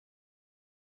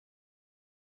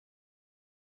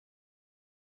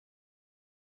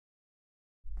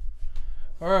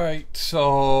Alright,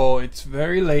 so it's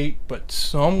very late, but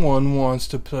someone wants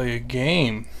to play a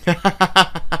game.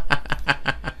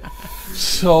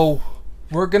 So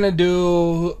we're gonna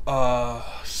do a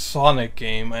Sonic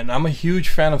game, and I'm a huge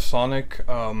fan of Sonic.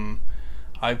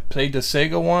 I've played the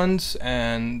Sega ones,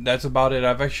 and that's about it.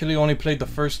 I've actually only played the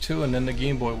first two and then the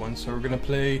Game Boy one. So we're gonna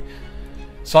play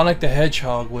Sonic the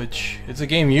Hedgehog, which it's a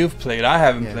game you've played. I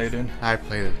haven't played it. I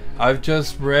played it. I've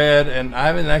just read, and I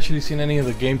haven't actually seen any of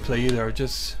the gameplay either. I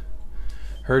just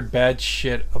heard bad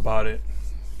shit about it.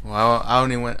 Well, I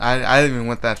didn't even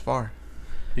went that far.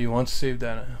 You want to save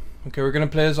that? Okay, we're gonna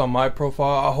play this on my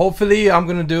profile. Hopefully, I'm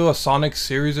gonna do a Sonic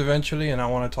series eventually, and I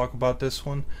want to talk about this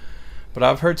one. But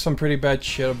I've heard some pretty bad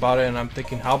shit about it, and I'm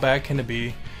thinking, how bad can it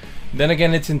be? Then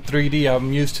again, it's in 3D.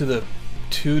 I'm used to the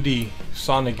 2D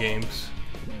Sonic games.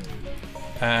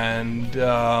 And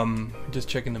just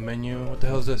checking the menu. What the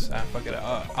hell is this? Ah, fuck it.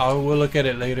 I will look at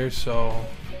it later. So,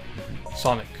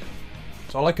 Sonic.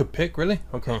 It's all I could pick, really?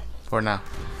 Okay. For now.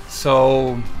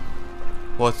 So,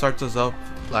 well, it starts us up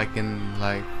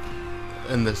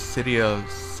in the city of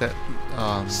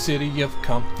City of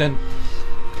Compton.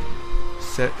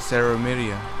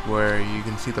 Ceramidia, where you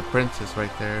can see the princess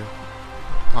right there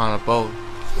on a boat.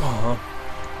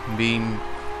 Being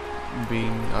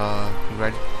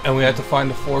and we had to find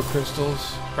the 4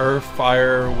 crystals: earth,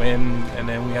 fire, wind, and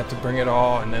then we had to bring it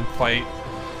all and then fight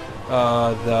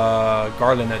the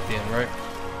Garland at the end, right?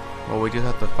 Well, we just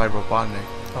have to fight Robotnik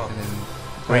and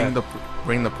then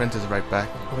bring the princess right back.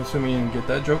 I'm assuming you didn't get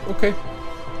that joke. Okay.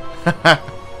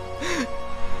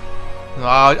 No,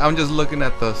 I'm just looking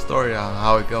at the story on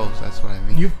how it goes. That's what I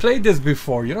mean. You've played this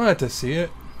before. You don't have to see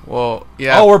it. Well,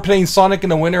 yeah. Oh, we're playing Sonic in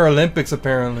the Winter Olympics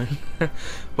apparently.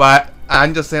 But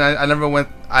I'm just saying, I never went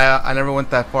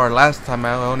that far. Last time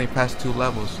I only passed 2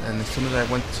 levels, and as soon as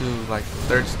I went to like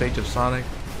the 3rd stage of Sonic,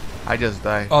 I just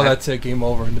died. Oh, that's it. Game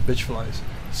over, and the bitch flies.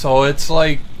 So it's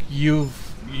like do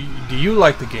you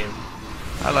like the game?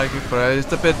 I like it, but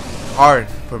it's a bit hard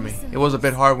for me. It was a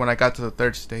bit hard when I got to the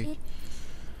 3rd stage.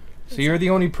 So you're the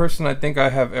only person I think I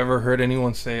have ever heard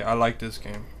anyone say I like this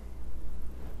game.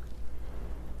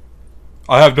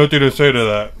 I have nothing to say to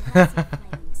that.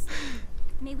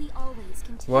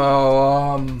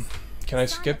 Well, can I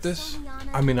skip this?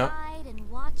 I mean,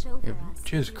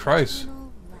 Jesus Christ.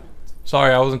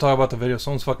 Sorry, I wasn't talking about the video.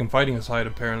 Someone's fucking fighting outside,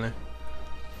 apparently.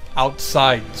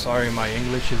 Outside. Sorry, my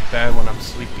English is bad when I'm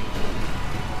sleeping.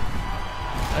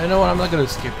 I know what, I'm not gonna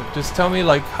skip it. Just tell me,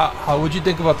 like, how would you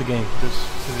think about the game?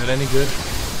 Is it any good?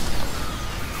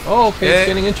 Oh, okay, it's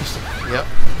getting interesting. Yep.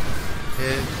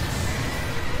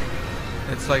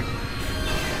 It's like...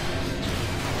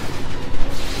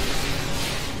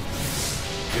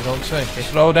 You don't say.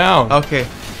 Slow down. Okay.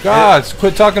 God,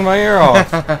 quit talking my ear off.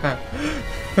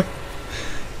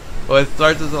 Well, it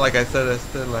starts as, like I said, it's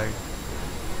still like...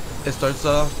 It starts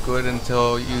off good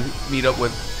until you meet up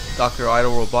with Dr.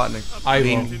 Ivo Robotnik.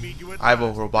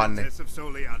 Ivo Robotnik.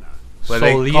 But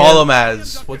they call him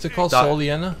as... What's it called?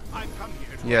 Soliana?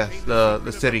 Yes,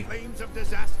 the city.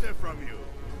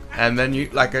 And then you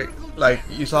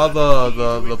you saw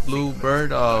the blue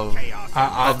bird of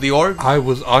the orb. I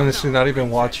was honestly not even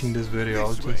watching this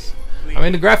video. I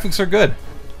mean, the graphics are good.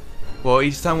 Well,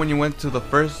 each time when you went to the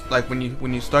first, like when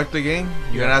you start the game,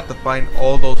 you're gonna have to find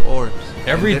all those orbs.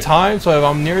 Every time, so if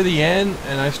I'm near the end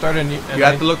and I start a new, you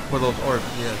have to look for those orbs.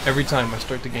 Yes. Every time I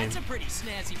start the game. That's a pretty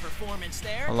snazzy performance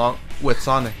there. Along with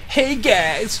Sonic. Hey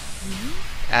guys.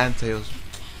 And Tails.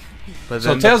 But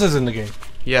so Tails is in the game.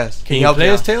 Yes. Can you play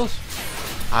as Tails?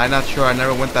 I'm not sure. I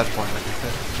never went that far. Like I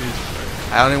said.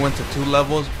 I only went to 2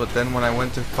 levels, but then when I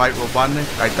went to fight Robotnik,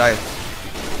 I died.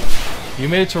 You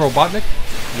made it to Robotnik?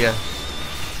 Yes.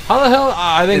 How the hell?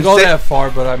 I didn't go that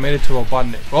far, but I made it to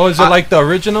Robotnik. Oh, is it like the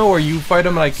original where you fight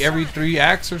him like every 3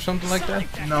 acts or something like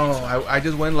that? No, I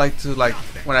just went to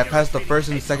when I passed the 1st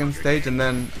and 2nd stage, and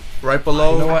then right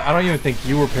below. You know what? I don't even think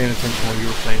you were paying attention when you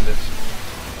were playing this.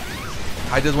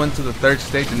 I just went to the 3rd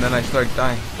stage and then I started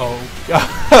dying. Oh,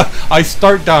 I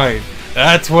start dying.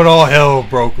 That's when all hell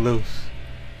broke loose.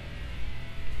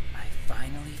 I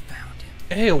finally found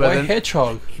him. Hey, a white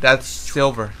hedgehog. That's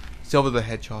Silver. Silver the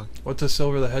Hedgehog. What's a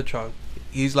Silver the Hedgehog?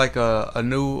 He's like a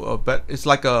new he's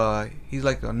like a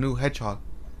new hedgehog.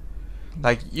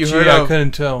 Like you heard of. I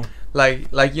couldn't tell. Like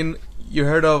you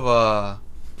heard of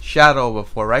Shadow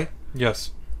before, right?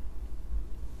 Yes.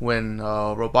 When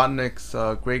Robotnik's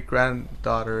great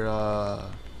granddaughter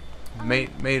made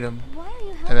him,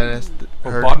 and then it's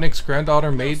Robotnik's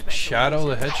granddaughter made Shadow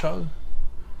the Hedgehog.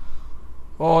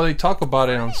 Oh, they talk about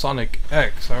it on Sonic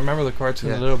X. I remember the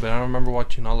cartoon a little bit. I don't remember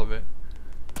watching all of it.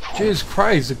 Jesus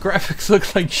Christ, the graphics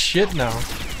look like shit now.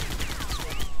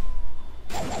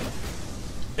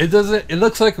 It doesn't. It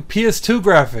looks like a PS2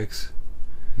 graphics.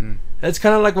 It's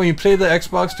kind of like when you play the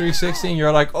Xbox 360 and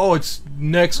you're like, oh, it's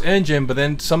next engine, but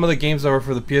then some of the games that were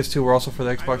for the PS2 were also for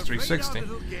the Xbox 360.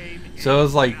 So it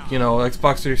was like, you know,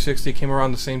 Xbox 360 came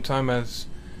around the same time as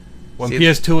when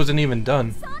PS2 wasn't even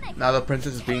done. Now the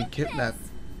princess is being kidnapped.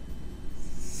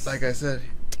 Like I said.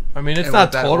 I mean, it's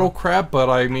not total crap, but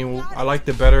I mean, I liked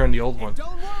it better in the old one.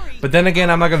 But then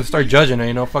again, I'm not going to start judging it,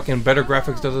 you know, fucking better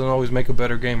graphics doesn't always make a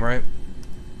better game, right?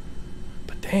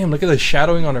 But damn, look at the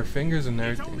shadowing on her fingers and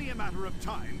everything.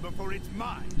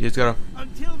 You just gotta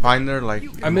find her, like...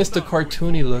 I missed the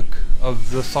cartoony look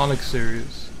of the Sonic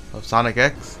series. Of Sonic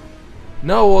X?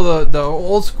 No, well, the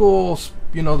old school,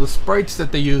 you know, the sprites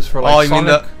that they use for, like, Sonic...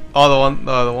 mean the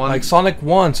one... Like Sonic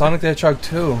 1, Sonic the Hedgehog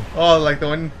 2. Oh, like the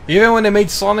one... Even when they made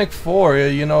Sonic 4,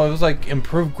 you know, it was, like,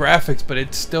 improved graphics, but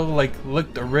it still, like,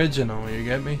 looked original, you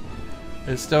get me?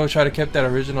 It still tried to keep that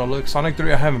original look. Sonic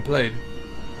 3 I haven't played.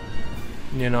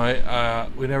 You know,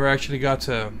 we never actually got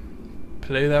to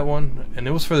play that one, and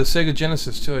it was for the Sega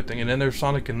Genesis too, I think. And then there's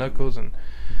Sonic and Knuckles and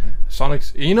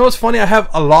Sonic's. You know what's funny? I have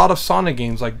a lot of Sonic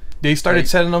games. Like they started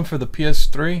selling them for the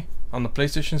PS3 on the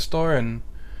PlayStation Store, and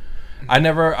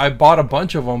I bought a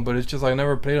bunch of them, but it's just I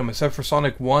never played them except for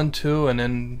Sonic 1, 2, and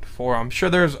then 4. I'm sure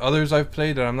there's others I've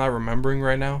played that I'm not remembering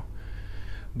right now,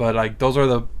 but like those are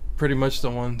the pretty much the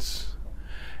ones.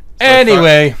 So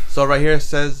anyway, so right here it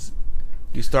says.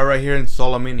 You start right here in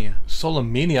Solomania.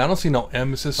 Solomania? I don't see no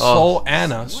M. It says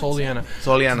Soliana.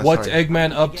 Soliana. What's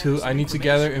Eggman up to? I need to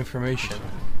gather information.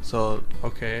 So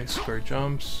okay, square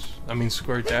jumps. I mean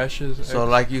square dashes. So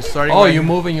like you starting. Oh, you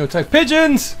move and you attack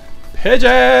pigeons.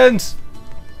 Pigeons.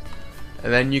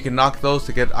 And then you can knock those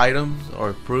to get items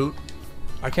or fruit.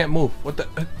 I can't move. What the?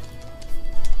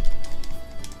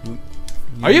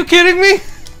 Are you kidding me?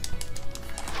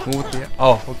 Move with the.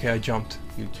 Oh, okay. I jumped.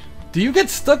 Do you get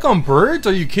stuck on birds?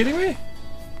 Are you kidding me?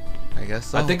 I guess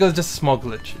so. I think it was just a small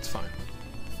glitch. It's fine.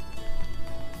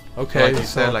 Okay, like you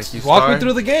said, like you walk me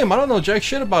through the game. I don't know jack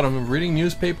shit about them. I'm reading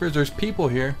newspapers. There's people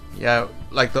here. Yeah,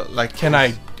 like Can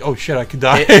I? Oh shit! I could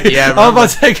die. Yeah, I was about to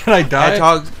say, can I die?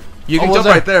 Hedgehogs. You can jump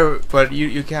right there, but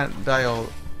you can't die all.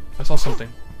 I saw something.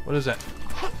 What is that?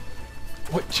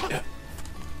 What?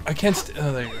 I can't.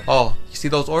 Oh, there you go. Oh, you see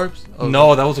those orbs? Oh,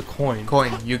 no, that was a coin.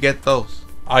 Coin. You get those.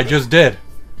 I just did.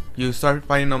 You start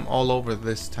finding them all over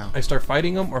this town. I start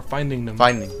fighting them or finding them?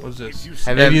 Finding. What is this?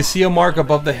 And if you see a mark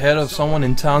above the head of someone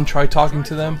in town, try talking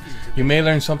to them. You may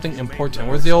learn something important.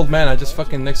 Where's the old man? I just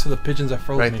fucking next to the pigeons that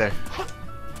froze me. Right there.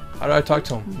 How do I talk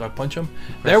to him? Do I punch him?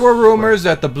 There were rumors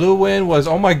that the blue wind was...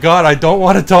 Oh my god, I don't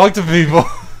want to talk to people.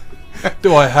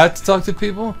 Do I have to talk to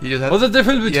people? What's the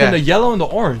difference between the yellow and the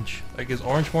orange? Like, is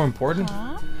orange more important?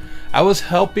 I was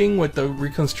helping with the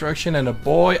reconstruction, and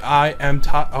boy, I am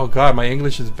oh god, my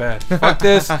English is bad. Fuck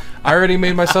this. I already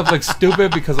made myself look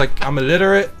stupid because like I'm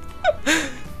illiterate.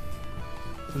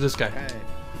 Who's this guy?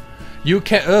 You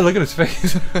can't. Look at his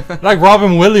face, like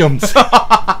Robin Williams.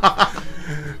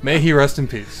 May he rest in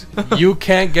peace. You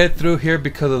can't get through here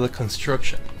because of the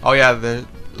construction. Oh yeah,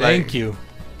 thank you.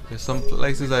 There's some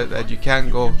places that you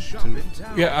can't go to.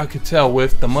 Yeah, I could tell.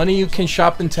 With the money you can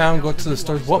shop in town, go to the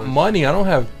stores. What money? I don't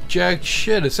have jack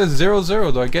shit. It says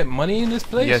 00. Do I get money in this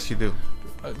place? Yes, you do.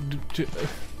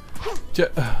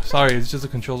 Sorry, it's just a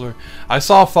controller. I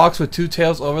saw a fox with 2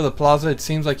 tails over the plaza. It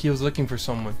seems like he was looking for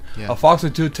someone. Yeah. A fox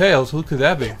with 2 tails? Who could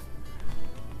that be?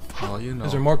 Oh, you know.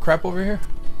 Is there more crap over here?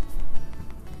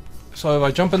 So if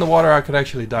I jump in the water, I could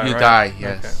actually die, You right? die,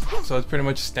 yes. Okay. So it's pretty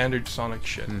much standard Sonic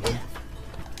shit.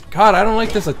 God, I don't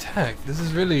like this attack. This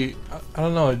is really... I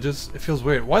don't know, it feels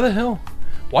weird. Why the hell?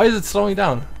 Why is it slowing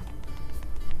down?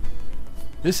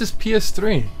 This is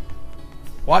PS3.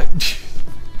 Why?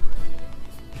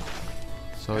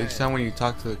 So each time when you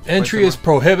talk to... Entry is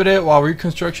prohibited while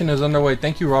reconstruction is underway.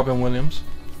 Thank you, Robin Williams.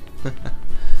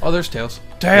 Oh, there's Tails.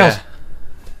 Tails! Yeah.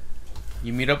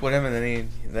 You meet up with him and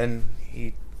then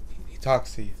he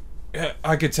talks to you. Yeah,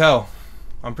 I could tell.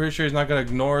 I'm pretty sure he's not gonna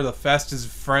ignore the fastest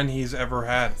friend he's ever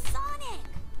had. Sonic!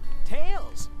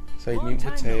 Tails! So you meet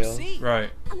with Tails. Right.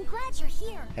 I'm glad you're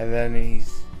here. And then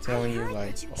he's telling you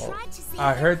like, oh,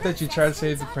 I heard that you tried to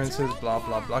save the princess, blah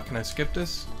blah blah. Can I skip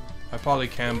this? I probably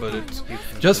can, but it's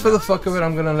just for the fuck of it.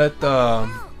 I'm gonna let the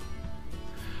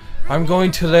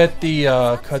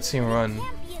cutscene run.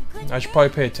 I should probably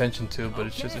pay attention to, but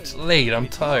it's late. I'm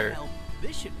tired.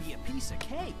 This should be a piece of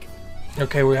cake.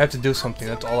 Okay, we have to do something.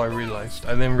 That's all I realized.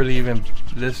 I didn't really even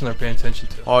listen or pay attention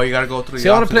to. Oh, you gotta go through. See,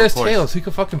 I want to play as Tails. He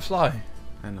could fucking fly.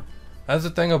 I know. That's the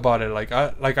thing about it. Like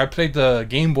I played the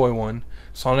Game Boy one,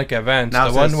 Sonic Advance, now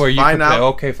the one where you could play. Out.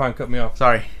 Okay, fine, cut me off.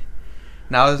 Sorry.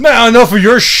 Now enough of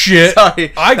your shit.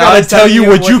 Sorry. I gotta tell you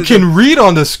what you can read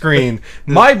on the screen.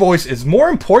 My voice is more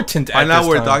important at this time.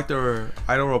 We're Dr.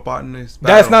 Idol Robotnik's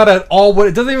battle. That's not at all what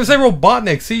it doesn't even say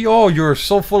Robotnik. See, oh, you're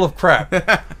so full of crap.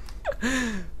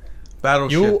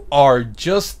 Battleship. You are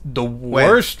just the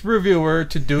worst reviewer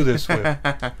to do this with.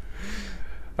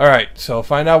 Alright, so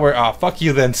find out where. Fuck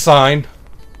you then, sign.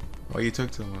 Oh, you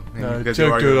took too long.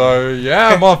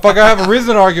 Yeah, motherfucker, I have a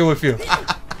reason to argue with you.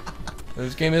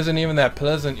 This game isn't even that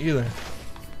pleasant either.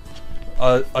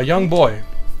 A young boy.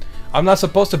 I'm not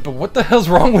supposed to, but what the hell's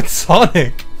wrong with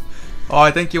Sonic? Oh, I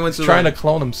think you went to trying to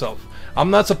clone himself. I'm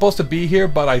not supposed to be here,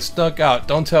 but I snuck out.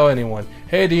 Don't tell anyone.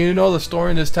 Hey, do you know the store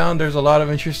in this town? There's a lot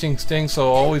of interesting things,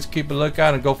 so always keep a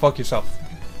lookout and go fuck yourself.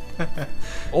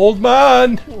 Old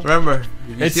man! Remember,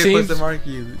 if you it see seems... a question mark,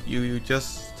 you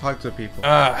just talk to people.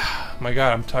 My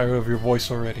god, I'm tired of your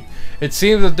voice already. It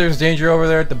seems that there's danger over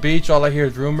there at the beach. All I hear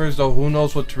is rumors, though who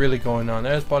knows what's really going on.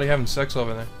 There's probably having sex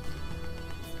over there.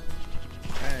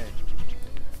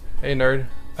 Hey, nerd.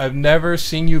 I've never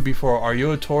seen you before. Are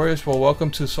you a tourist? Well,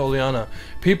 welcome to Soliana.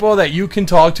 People that you can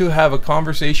talk to have a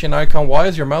conversation icon. Why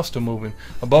is your mouth still moving?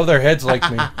 Above their heads like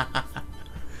me.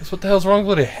 That's what the hell's wrong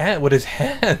with his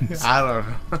hands? I don't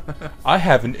know. I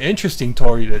have an interesting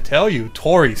story to tell you.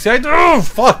 Tori. See,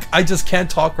 fuck. I just can't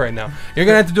talk right now. You're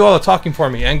going to have to do all the talking for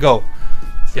me and go.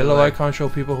 Yellow icon show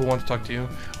people who want to talk to you.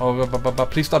 Oh,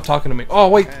 please stop talking to me. Oh,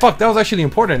 wait. Fuck. That was actually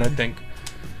important, I think.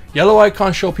 Yellow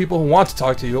icon show people who want to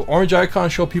talk to you. Orange icon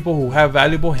show people who have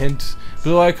valuable hints.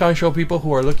 Blue icon show people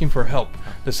who are looking for help.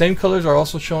 The same colors are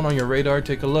also shown on your radar.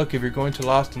 Take a look if you're going to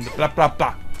Lost and blah blah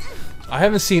blah. I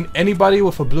haven't seen anybody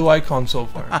with a blue icon so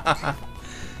far.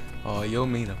 Oh, you'll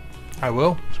meet them. I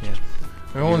will? Yes.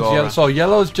 Everyone's yellow. So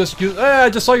yellow is just you. I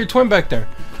just saw your twin back there.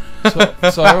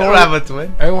 So I don't have a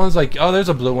twin. Everyone's like, oh, there's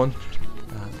a blue one.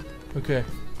 Okay.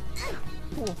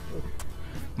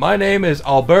 My name is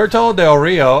Alberto Del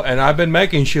Rio, and I've been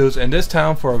making shoes in this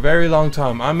town for a very long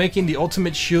time. I'm making the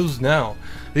ultimate shoes now.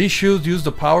 These shoes use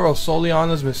the power of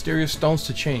Soliana's mysterious stones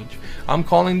to change. I'm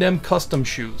calling them custom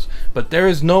shoes, but there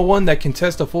is no one that can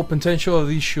test the full potential of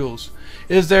these shoes.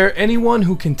 Is there anyone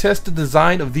who can test the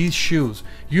design of these shoes?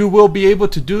 You will be able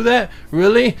to do that?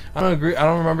 Really? I don't agree. I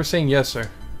don't remember saying yes,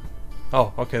 sir.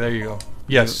 Oh, okay, there you go.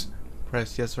 Yes.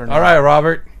 Press yes or no. All right,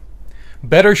 Robert.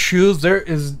 Better shoes.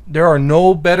 There are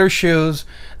no better shoes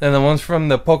than the ones from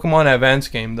the Pokemon Advance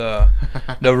game, the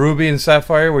Ruby and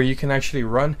Sapphire, where you can actually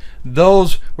run.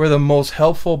 Those were the most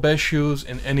helpful, best shoes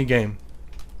in any game.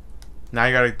 Now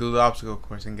you gotta do the obstacle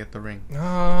course and get the ring.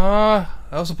 That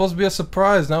was supposed to be a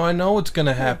surprise. Now I know what's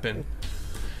gonna happen.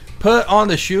 Put on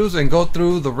the shoes and go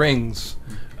through the rings.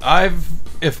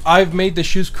 If I've made the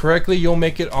shoes correctly, you'll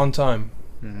make it on time.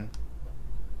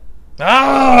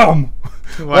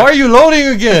 Why are you loading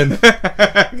again?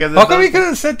 How come you couldn't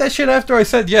have said that shit after I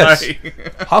said yes?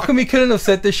 How come you couldn't have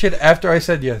said this shit after I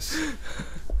said yes?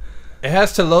 It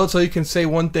has to load so you can say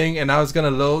one thing, and I was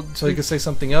gonna load so you can say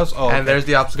something else. Oh, and there's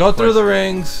the obstacle. Go through the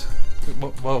rings.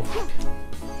 Whoa.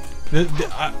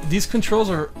 These controls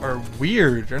are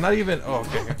weird. They're not even. Oh,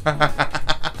 okay.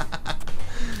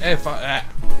 Hey,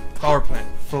 flower plant.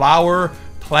 Flower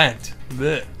plant.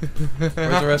 Blech.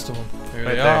 Where's the rest of them? There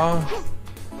they are.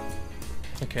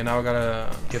 Okay, now I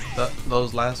gotta get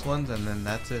those last ones, and then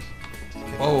that's it.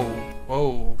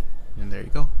 Whoa. And there you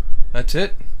go. That's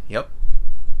it? Yep.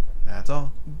 That's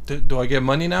all. Do I get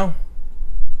money now?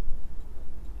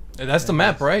 That's the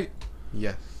map, right?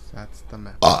 Yes, that's the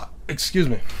map. Excuse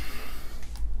me.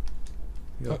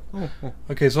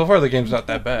 Okay, so far the game's not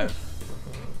that bad.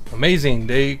 Amazing.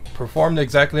 They performed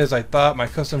exactly as I thought. My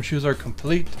custom shoes are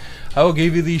complete. I will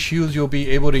give you these shoes. You'll be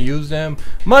able to use them.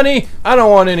 Money? I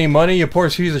don't want any money, you poor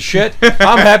piece of shit.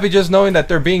 I'm happy just knowing that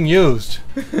they're being used.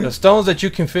 The stones that you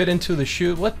can fit into the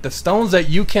shoe. What? The stones that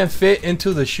you can fit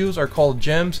into the shoes are called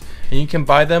gems, and you can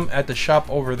buy them at the shop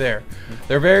over there.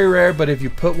 They're very rare, but if you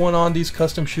put one on these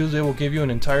custom shoes, it will give you an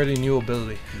entirely new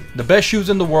ability. The best shoes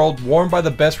in the world, worn by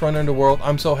the best runner in the world.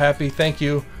 I'm so happy. Thank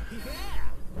you.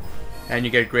 And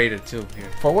you get graded too here.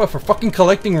 For what? For fucking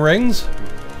collecting rings?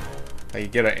 You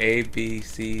get an A, B,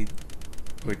 C,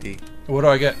 or D. What do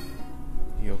I get?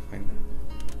 You'll find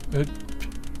it.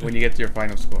 When you get to your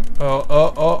final score.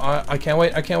 I can't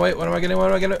wait. I can't wait. What am I getting? What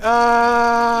am I getting?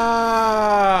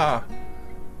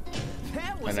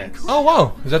 Oh,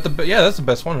 wow. Is that the... Yeah, that's the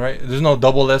best one, right? There's no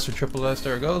double S or triple S.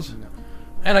 There it goes. No.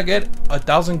 And I get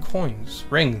 1,000 coins.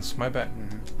 Rings. My bad.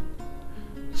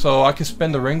 So I can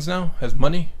spend the rings now as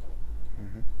money?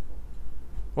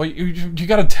 Well, you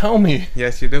gotta tell me.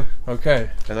 Yes, you do. Okay.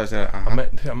 That's what I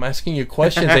said. I'm asking you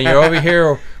questions and you're over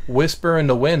here whisper in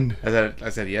the wind. I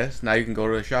said yes. Now you can go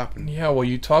to the shop. Yeah, well,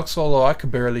 you talk so low, I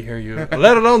could barely hear you.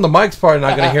 Let alone the mic's part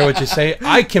not going to hear what you say.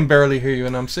 I can barely hear you,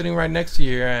 and I'm sitting right next to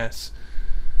your ass.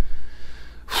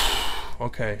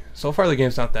 Okay. So far, the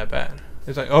game's not that bad.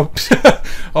 It's like, oh,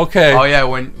 okay. Oh, yeah,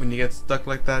 when you get stuck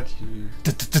like that, you...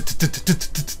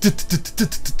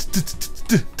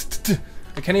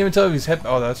 I can't even tell if he's hip.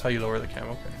 Oh, that's how you lower the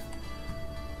camera. Okay.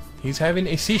 He's having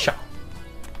a seashell.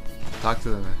 Talk to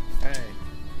them, man. Hey.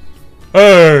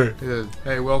 Hey. He says,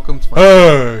 hey, welcome to my...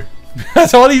 Hey.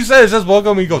 That's all he says. Just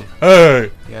welcome. He goes,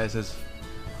 hey. Yeah, it says...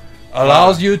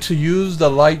 Allows you to use the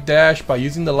light dash. By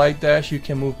using the light dash, you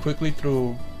can move quickly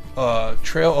through a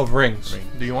trail of rings.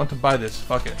 Do you want to buy this?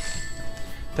 Fuck it.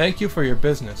 Thank you for your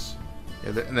business.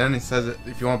 Yeah, and then it says that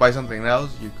if you want to buy something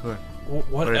else, you could.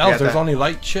 What else? There's only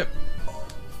light chip.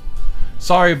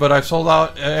 Sorry, but I've sold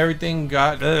out everything.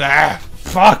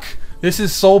 Fuck! This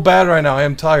is so bad right now. I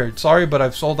am tired. Sorry, but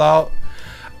I've sold out.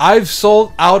 I've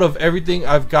sold out of everything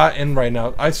I've got in right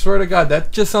now. I swear to God,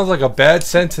 that just sounds like a bad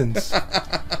sentence.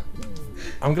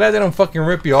 I'm glad they don't fucking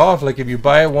rip you off. Like if you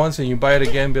buy it once and you buy it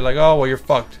again, be like, oh well, you're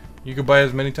fucked. You can buy it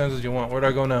as many times as you want. Where do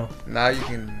I go now? Now you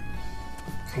can.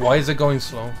 Why is it going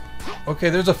slow? Okay,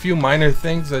 there's a few minor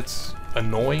things that's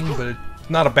annoying, but it's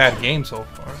not a bad game so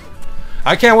far.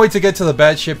 I can't wait to get to the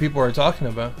bad shit people are talking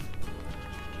about.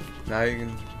 Now you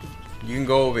can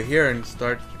go over here and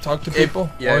start talk to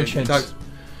people. Yeah, you can talk.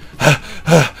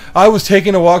 I was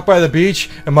taking a walk by the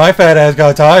beach and my fat ass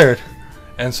got tired,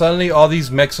 and suddenly all these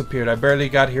mechs appeared. I barely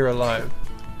got here alive.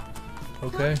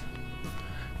 Okay.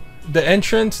 The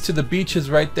entrance to the beach is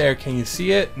right there. Can you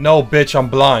see it? No, bitch, I'm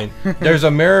blind. There's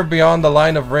a mirror beyond the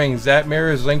line of rings. That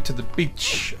mirror is linked to the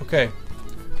beach. Okay.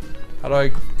 How do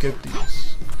I get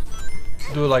these?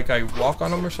 Do like I walk on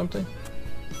them or something?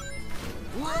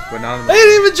 But not I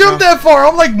didn't even jump that far.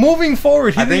 I'm like moving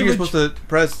forward. I think you're supposed to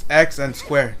press X and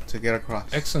square to get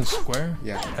across. X and square?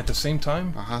 Yeah. At the same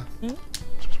time? Uh-huh.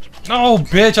 No,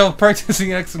 bitch. I was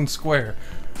practicing X and square.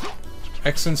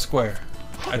 X and square.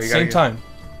 At the same time.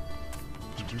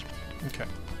 Okay.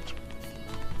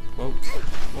 Whoa.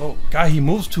 Whoa. God, he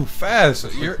moves too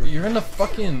fast. You're in the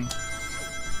fucking...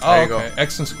 Oh, okay. Go.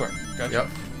 X and square. Gotcha. Yep.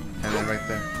 And then right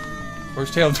there.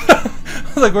 Where's Tails? I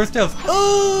was like, where's Tails?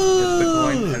 Oh! Get the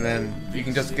coin, and then you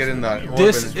can just get in the orbit.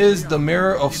 This is the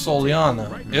mirror of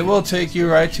Soliana. It will take you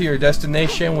right to your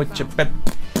destination with your pet.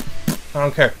 I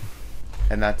don't care.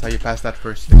 And that's how you pass that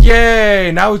first.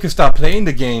 Yay! Now we can stop playing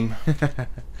the game.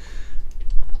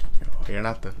 You're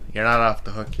not off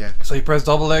the hook yet. So you press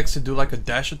double X to do like a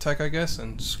dash attack, I guess,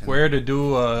 and square to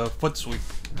do a foot sweep.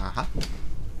 Uh-huh.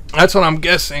 That's what I'm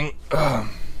guessing.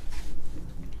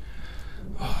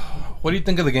 What do you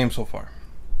think of the game so far?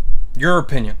 Your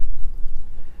opinion.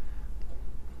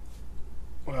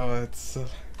 Well, it's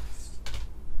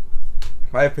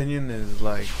my opinion is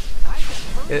like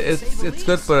it's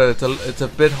good, but it's a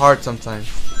bit hard sometimes.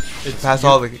 It's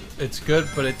good,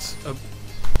 but it's a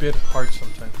bit hard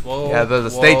sometimes. Whoa. Yeah, the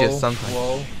stages sometimes.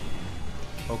 Whoa.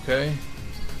 Okay.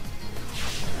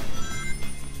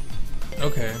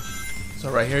 Okay. So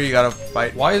right here you gotta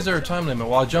fight. Why is there a time limit?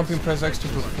 While jumping, press X to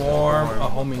perform a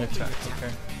homing attack.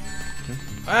 Okay.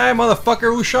 Hey,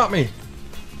 motherfucker! Who shot me?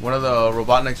 One of the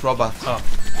Robotnik's robots. Oh.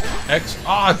 X.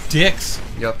 Ah, dicks.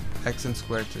 Yep. X and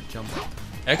square to jump up.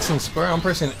 X and square? I'm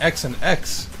pressing X and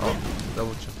X. Oh,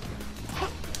 double jump.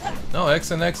 No,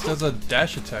 X and X does a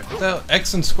dash attack. What the hell?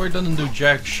 X and square doesn't do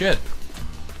jack shit.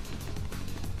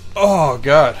 Oh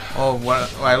god. Oh,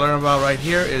 what I learned about right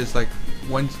here is like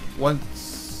once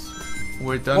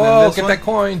we're done. Whoa, in this get that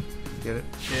coin. Get it?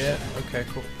 Yeah. Okay,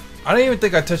 cool. I didn't even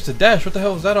think I touched the dash. What the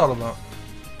hell was that all about?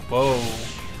 Whoa.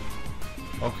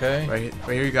 Okay. Right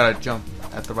here you gotta jump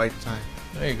at the right time.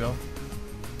 There you go.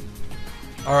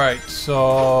 Alright,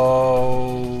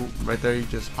 so... Right there you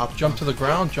just hop. Jump to the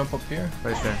ground, jump up here.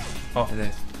 Right there. Oh.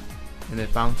 And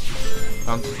it bounces you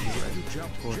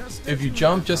right. If you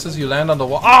jump just as you land on the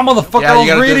wall... Oh, motherfucker, I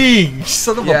was reading!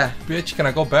 Son of a bitch. Can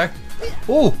I go back?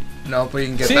 Ooh! No, but you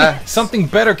can get back. Something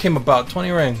better came about. 20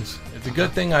 rings. It's a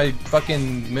good thing I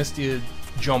fucking missed the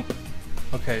jump.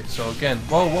 Okay, so again.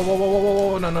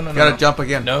 Whoa. No. You gotta jump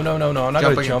again. No. I'm not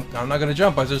gonna jump. I'm not gonna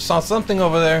jump. I just saw something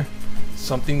over there.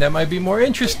 Something that might be more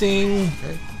interesting.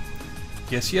 Okay.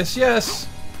 Yes.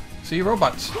 See,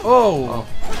 robots. Oh.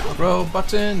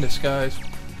 Robots in disguise.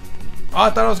 Oh, I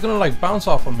thought I was gonna like bounce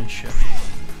off them and shit.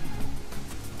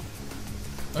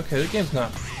 Okay, the game's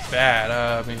not bad.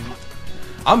 I mean,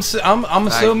 I'm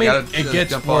assuming it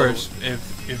gets worse.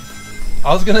 If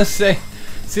I was gonna say,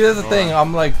 see, that's the thing.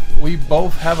 I'm like, we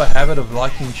both have a habit of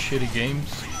liking shitty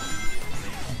games,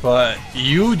 But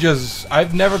you just...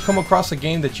 I've never come across a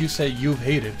game that you say you've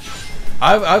hated.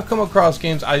 I've come across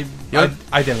games I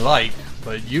didn't like,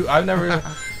 but I've never...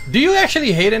 Do you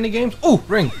actually hate any games? Oh,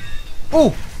 ring.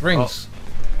 Oh, rings.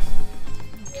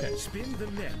 Okay. Spin the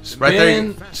net.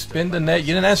 Spin the net.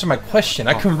 You didn't answer my question.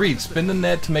 I can read. Spin the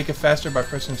net to make it faster by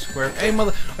pressing square. Hey,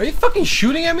 mother... Are you fucking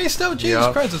shooting at me still? Jesus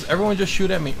Christ, does everyone just shoot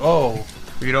at me? Oh.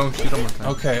 You don't shoot them.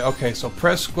 Okay, so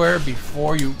press square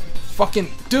before you fucking...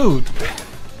 Dude!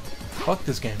 Fuck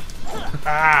this game.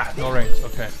 Ah, no rings.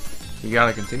 Okay. You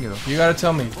gotta continue though. You gotta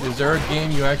tell me, is there a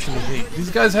game you actually hate?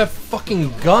 These guys have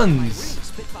fucking guns.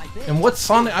 And what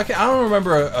Sonic... I don't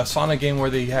remember a Sonic game where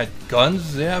they had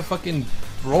guns. They have fucking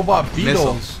robot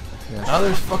beetles. Yes. Now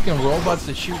there's fucking robots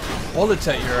that shoot bullets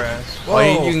at your ass. Whoa.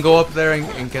 Well, you can go up there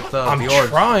and get the I'm orbs.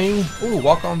 trying. Ooh,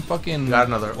 walk on fucking... Got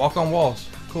another. Walk on walls.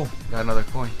 Cool. Got another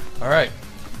coin. Alright.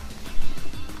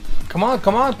 Come on.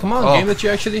 Oh. Game that you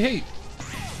actually hate.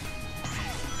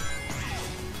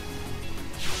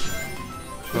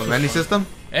 Any system?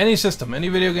 Any system. Any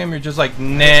video game, you're just like,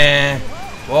 nah.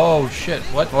 Whoa, shit.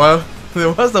 What? Well,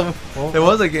 there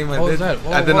was a game I did. That?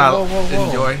 Whoa, I did not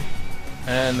enjoy.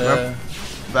 And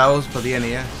that was for the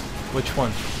NES. which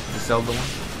one? The Zelda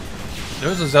one. There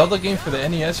was a Zelda game for the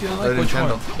NES you like? The Which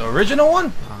Nintendo. one? The original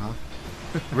one?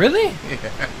 Really?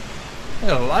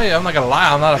 Yeah. I'm not gonna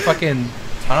lie. I'm not a fucking...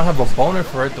 I don't have a boner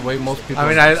for it the way most people... I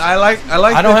mean, I like.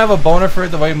 I don't have a boner for it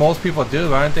the way most people do,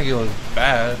 but I don't think it was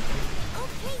bad.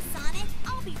 Okay, Sonic,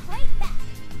 I'll be right back.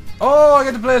 Oh, I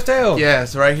get to play as Tails.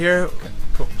 Yes, right here. Okay,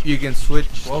 cool. You can switch.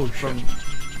 Whoa, from.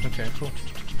 Okay, cool.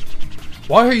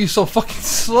 Why are you so fucking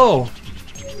slow?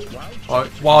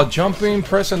 While jumping,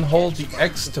 press and hold the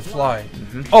X to fly.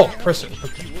 Oh, press it.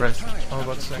 Okay. Press. I was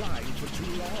about to say.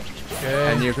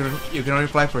 Okay. And you can only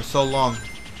fly for so long.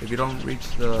 If you don't reach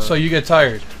the... So you get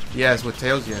tired. Yes, with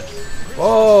Tails, yes.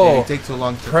 Oh! It takes too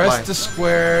long to Press fly. the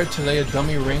square to lay a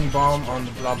dummy ring bomb on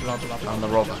the blah blah blah blah. On the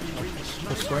robot.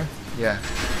 Press square? Yeah.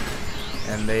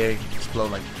 And they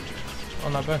explode like... Oh,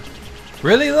 not bad.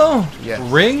 Really though? Yes.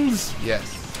 Rings?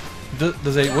 Yes.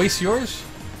 Does it waste yours?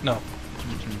 No.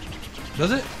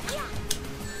 Does it?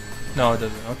 No, it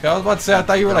doesn't. Okay, I was about to say, I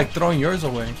thought you were like throwing yours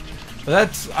away. But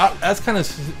that's kind of...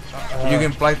 you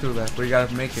can fly through that, but you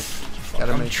gotta make it.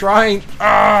 I'm trying.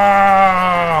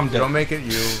 Ah, I'm You dead. don't make it,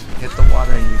 you hit the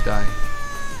water and you die.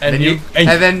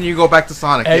 And then you go back to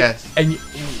Sonic. Yes. And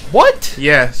what?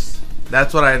 Yes.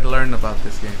 That's what I had learned about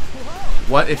this game.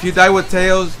 What if you die with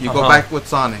Tails, you go back with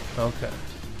Sonic. Okay.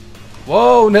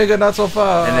 Whoa, nigga, not so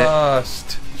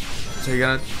fast. So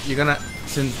you're gonna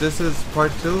since this is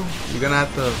part 2, you're gonna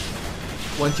have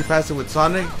to once you pass it with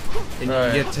Sonic and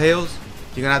you get Tails,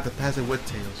 you're gonna have to pass it with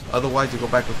Tails. Otherwise, you go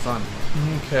back with Sonic.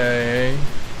 Okay.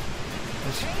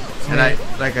 And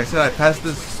like I said, I passed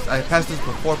this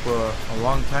before for a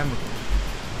long time ago.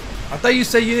 I thought you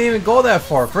said you didn't even go that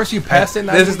far. First you passed it.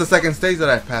 This is the second stage that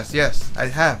I passed. Yes, I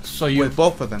have. So you with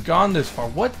both of them gone this far.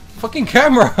 What fucking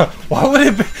camera? Why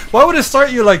would it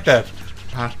start you like that?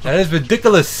 Huh? That is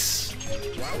ridiculous.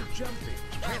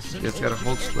 You just gotta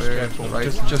hold square.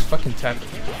 Right. Just fucking tap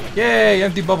it. Yay,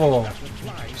 empty bubble.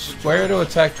 Square to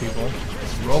attack people.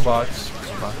 Robots.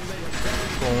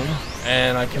 Boom.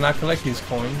 And I cannot collect these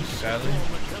coins, sadly.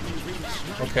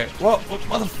 Okay. Well,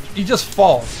 you just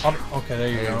fall. Okay, there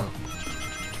you go.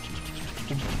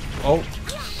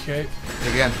 Okay.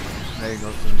 Again. There you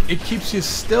go. It keeps you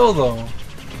still though.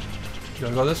 Do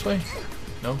I go this way?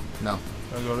 No. No.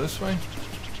 Do I go this way?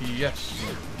 Yes.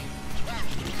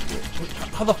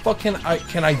 How the fuck can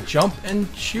I jump and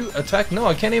shoot? Attack? No,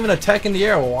 I can't even attack in the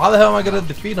air. Well, how the hell am I gonna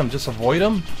defeat him? Just avoid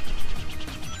him?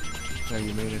 Yeah,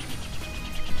 you made it.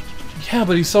 Yeah,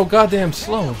 but he's so goddamn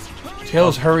slow.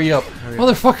 Tails, hurry up.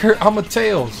 Motherfucker, I'm a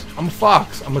Tails. I'm a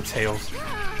fox. I'm a Tails.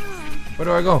 Where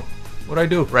do I go? What do I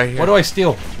do? Right here. What do I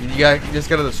steal? You just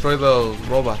gotta destroy those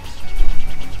robots.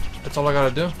 That's all I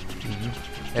gotta do?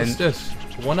 And What's this?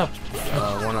 1-up.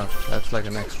 1-up. That's like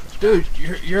an extra. Dude,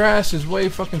 your ass is way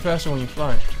fucking faster when you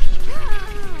fly.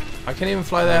 I can't even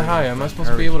fly that high. Am I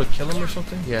supposed to be able to kill him or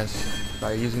something? Yes.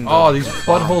 By using the Oh, these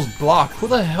buttholes block. Who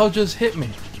the hell just hit me?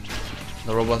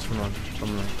 The robots from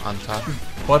on top.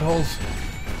 Buttholes?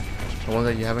 The ones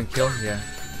that you haven't killed? Yeah.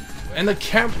 And the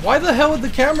why the hell would the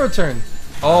camera turn?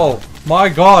 Oh my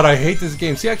god, I hate this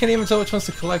game. See, I can't even tell which ones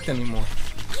to collect anymore.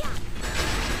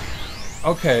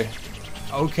 Okay.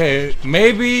 Okay,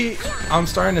 maybe I'm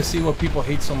starting to see what people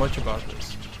hate so much about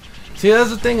this. See, that's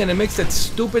the thing, and it makes that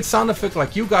stupid sound effect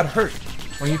like you got hurt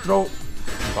when you throw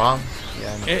Bomb?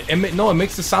 Yeah. it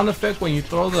makes the sound effect when you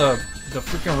throw the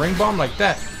freaking ring bomb like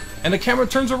that, and the camera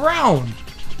turns around.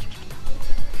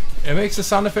 It makes the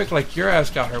sound effect like your ass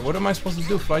got hurt. What am I supposed to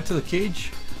do? Fly to the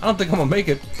cage? I don't think I'm gonna make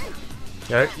it.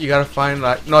 Yeah, you gotta find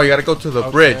like no, you gotta go to the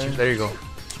bridge. There you go.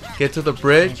 Get to the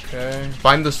bridge. Okay.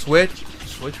 Find the switch.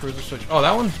 Switch? Where's the switch? Oh,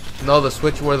 that one? No, the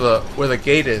switch where the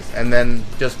gate is, and then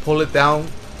just pull it down.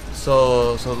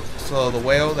 So the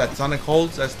whale that Sonic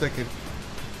holds, that stick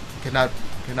cannot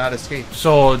escape.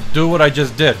 So do what I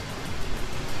just did.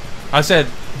 I said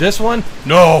this one.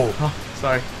 No. Oh,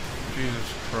 sorry.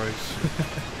 Jesus Christ.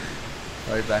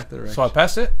 Right back to the right. So I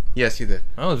passed it. Yes, you did.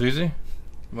 That was easy.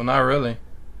 Well, not really.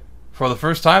 For the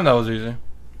first time, that was easy.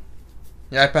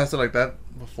 Yeah, I passed it like that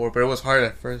before, but it was hard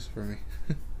at first for me.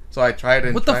 So I tried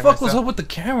and what the tried fuck was myself. up with the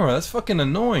camera? That's fucking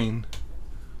annoying.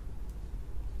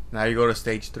 Now you go to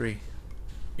stage 3.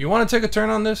 You want to take a turn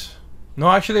on this? No,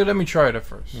 actually, let me try it at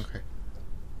first. Okay.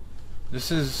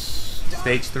 This is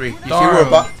stage 3. You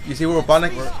Darn. see where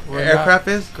Robotnik We're aircraft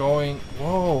not is? Going.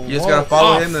 Whoa. You just whoa. gotta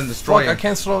follow him and destroy fuck, him. I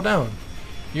can't slow down.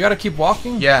 You gotta keep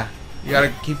walking? Yeah. You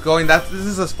gotta keep going. This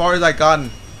is as far as I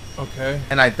gotten. Okay.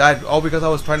 And I died all because I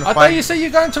was trying to I fight. thought you said you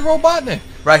got into Robotnik.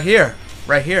 Right here.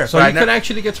 Right here. So you can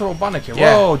actually get to Robotnik here.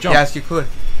 Yeah. Whoa, jump. Yes, you could.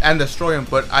 And destroy him,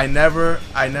 but I never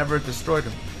destroyed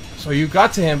him. So you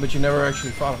got to him, but you never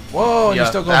actually fought him. Whoa, and Yeah, you're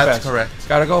still going that's fast. correct.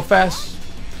 Gotta go fast.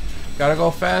 Gotta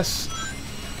go fast.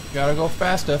 Gotta go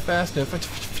faster, faster.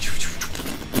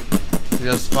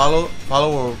 Just follow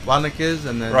where Robotnik is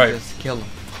and then Right. just kill him.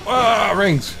 Ah,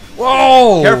 rings.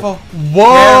 Whoa! Careful.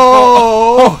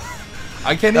 Whoa!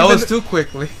 I can't That even. was too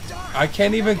quickly. I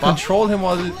can't even control him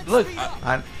while. Look,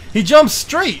 I, he jumps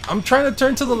straight. I'm trying to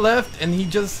turn to the left, and he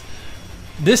just.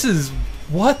 This is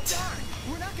what?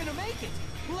 We're not gonna make it.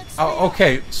 Let's Oh,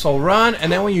 okay, so run,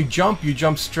 and then when you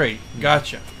jump straight.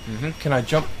 Gotcha. Mhm. Can I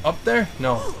jump up there?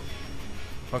 No.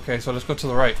 Okay, so let's go to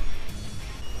the right.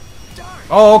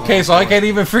 Oh, okay, so I can't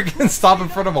even freaking stop in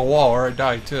front of a wall, or I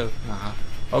die too.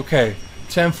 Okay,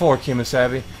 10-4,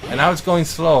 Kimasabi, and now it's going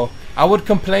slow. I would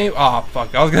complain. Oh,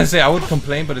 fuck. I was gonna say I would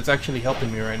complain, but it's actually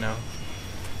helping me right now.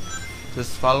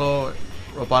 just follow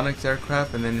Robotnik's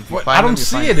aircraft and then if you What? find I don't him, you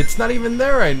see find it. him. It's not even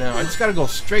there right now. I just gotta go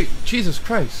straight. Jesus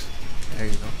Christ. There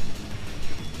you go.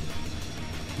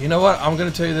 You know what? I'm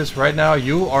gonna tell you this right now.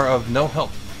 You are of no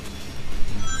help.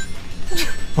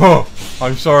 Oh,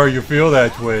 I'm sorry you feel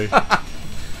that way.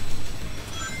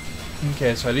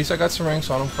 Okay, so at least I got some rings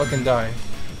so I don't fucking die.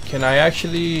 Can I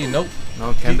actually... Nope.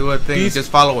 No, can't do a thing. these- Just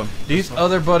follow him. These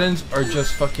other buttons are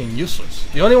just fucking useless.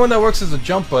 The only one that works is the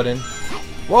jump button.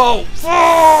 Whoa!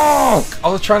 Fuck! I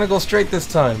was trying to go straight this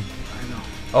time. I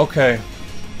know. Okay.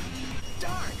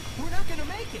 darn. We're not gonna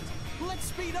make it. Let's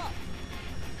speed up.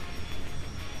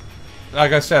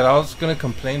 Like I said, I was gonna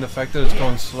complain the fact that it's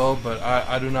going slow, but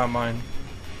I do not mind.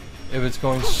 If it's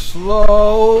going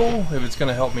slow, if it's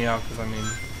gonna help me out, because I mean...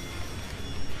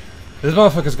 This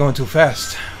motherfucker's going too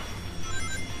fast.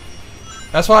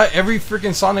 That's why every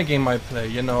freaking Sonic game I play,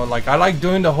 you know, like I like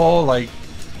doing the whole like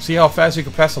see how fast you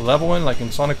can pass a level in, like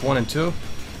in Sonic 1 and 2.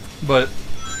 But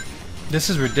this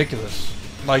is ridiculous.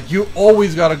 Like you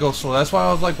always gotta go slow. That's why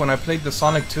I was like when I played the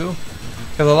Sonic 2,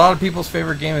 because a lot of people's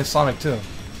favorite game is Sonic 2.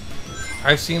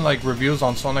 I've seen like reviews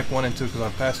on Sonic 1 and 2 because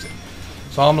I passed it.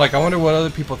 So I'm like, I wonder what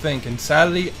other people think. And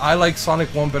sadly, I like Sonic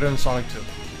 1 better than Sonic 2.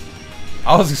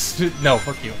 I was no,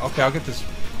 fuck you. Okay, I'll get this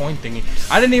coin thingy.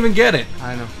 I didn't even get it.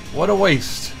 I know. What a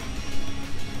waste.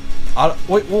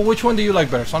 Wait, well, which one do you like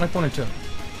better, Sonic 1 or 2?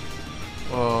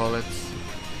 Well, let's.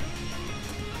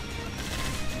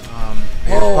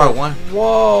 Here's part 1.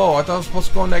 Whoa, I thought I was supposed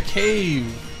to go in that cave.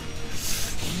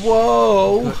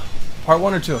 Whoa. Part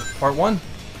 1 or 2? Part 1?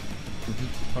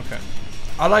 Okay.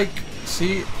 I like,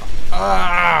 see,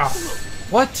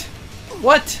 what?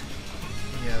 What?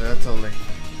 Yeah, that's a lake.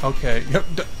 Okay, yep,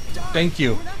 thank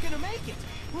you. We're not gonna make it.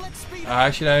 Let's speed up.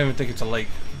 Actually, I don't even think it's a lake.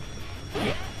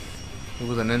 It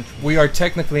was an entrance. We are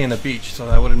technically in a beach, so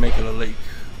that wouldn't make it a lake.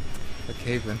 A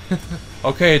cave in.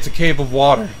 Okay, it's a cave of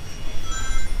water.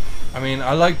 I mean,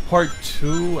 I like part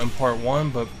 2 and part 1,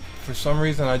 but for some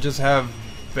reason I just have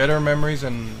better memories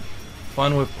and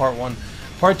fun with part 1.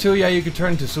 Part 2, yeah, you could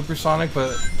turn into Super Sonic,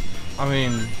 but I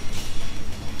mean,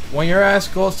 when your ass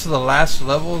goes to the last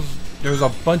levels, there's a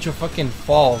bunch of fucking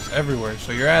falls everywhere,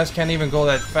 so your ass can't even go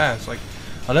that fast. Like,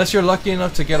 unless you're lucky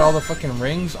enough to get all the fucking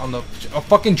rings on the... A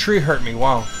fucking tree hurt me,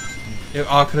 wow.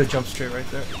 I could have jumped straight right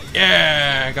there.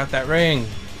 Yeah, I got that ring.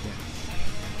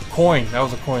 Coin, that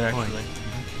was a coin actually.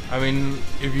 I mean,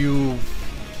 if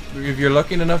you're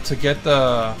lucky enough to get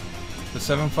the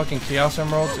 7 fucking Chaos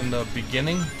Emeralds in the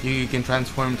beginning, you can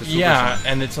transform into Super yeah,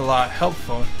 Sonic. and it's a lot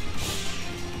helpful.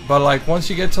 But like once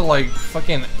you get to like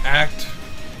fucking act,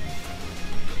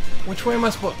 which way am I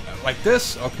supposed? Like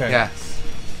this? Okay. Yes.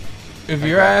 If Like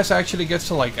your that. ass actually gets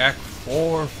to like act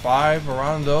 4 or 5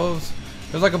 around those,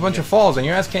 There's like a bunch of falls, and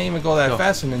your ass can't even go that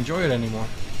fast and enjoy it anymore.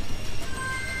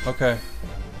 Okay.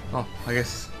 Oh, I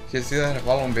guess you see that? I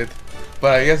follow him a bit.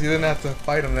 But I guess you didn't have to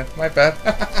fight him then. My bad.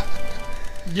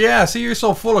 Yeah, see, you're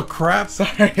so full of crap.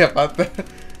 Sorry about that.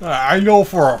 I know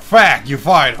for a fact you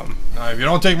fight him. If you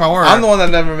don't take my word. I'm the one that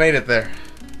never made it there.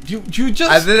 You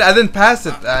just... I didn't pass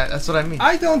it. That's what I mean.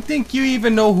 I don't think you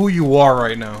even know who you are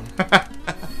right now.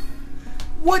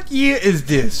 What year is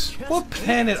this? What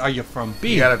planet are you from?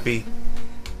 B. You gotta be.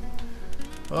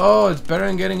 Oh, it's better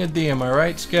than getting a D, am I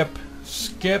right? Skip.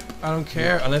 Skip. I don't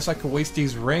care. Unless I can waste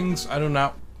these rings, I do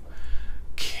not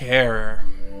care.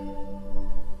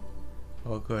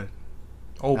 Oh, good.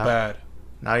 Oh, bad.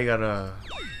 Now you gotta...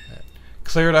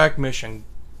 Clear that mission.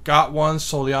 Got one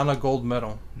Soliana gold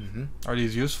medal. Mm-hmm. Are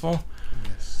these useful?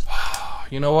 Yes.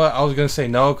 You know what? I was going to say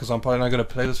no, because I'm probably not going to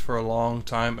play this for a long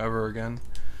time ever again.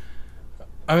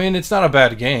 I mean, it's not a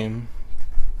bad game.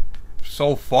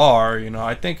 So far, you know.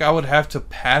 I think I would have to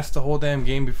pass the whole damn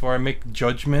game before I make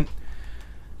judgment.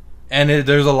 And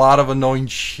there's a lot of annoying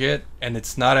shit, and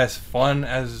it's not as fun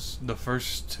as the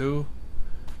first two.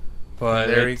 But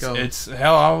there you go. It's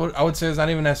hell. I would say it's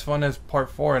not even as fun as Part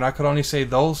 4, and I could only say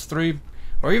those three,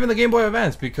 or even the Game Boy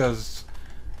Advance, because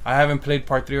I haven't played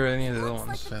Part 3 or any of the other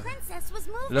ones. It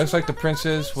looks like the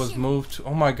princess was moved.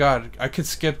 Oh my god, I could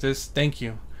skip this. Thank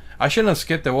you. I shouldn't have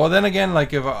skipped it. Well, then again,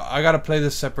 like if I gotta play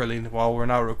this separately while we're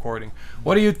not recording.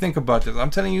 What do you think about this?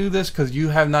 I'm telling you this because you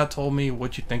have not told me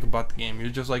what you think about the game. You're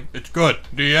just like, it's good.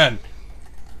 The end.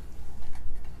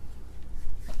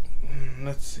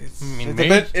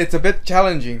 It's a bit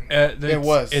challenging. It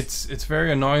was. It's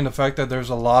very annoying the fact that there's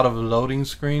a lot of loading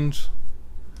screens,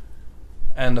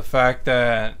 and the fact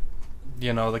that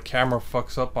you know the camera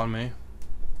fucks up on me.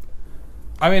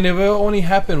 I mean, if it only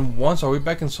happened once, are we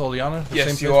back in Soliana?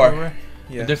 Yes, same you are.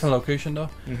 Yes. A different location though.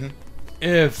 Mm-hmm.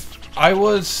 If I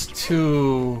was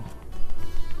to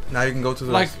now you can go to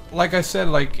the like I said,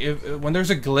 like if when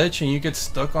there's a glitch and you get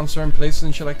stuck on certain places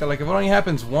and shit like that, like if it only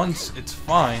happens once, it's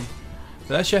fine.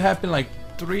 But that shit happened like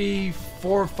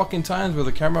 3-4 fucking times where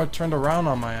the camera turned around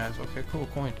on my ass. Okay, cool,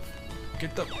 coin.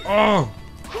 Get the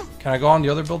Can I go on the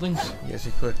other buildings? Yes,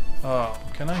 you could. Oh,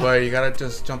 can I? Well, you gotta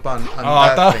just jump on oh,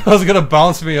 I thought it was gonna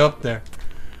bounce me up there.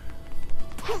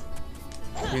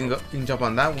 You can jump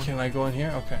on that one. Can I go in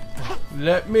here? Okay.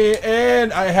 Let me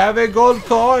in. I have a gold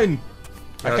coin.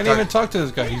 I can't even talk to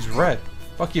this guy. He's red.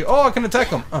 Fuck you. Oh, I can attack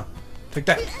him. Take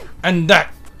that. And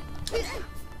that.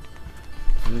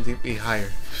 You need to be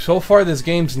higher. So far, this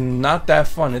game's not that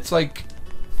fun. It's like...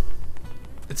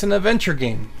 It's an adventure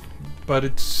game. But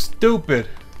it's stupid.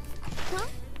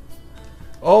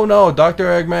 Oh no, Dr.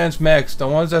 Eggman's mechs, the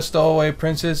ones that stole away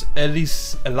Princess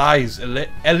Elise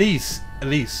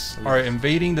are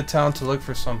invading the town to look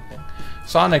for something.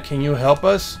 Sonic, can you help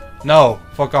us? No,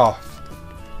 fuck off.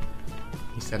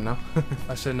 He said no.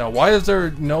 I said no. Why is there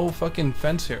no fucking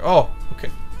fence here? Oh, okay.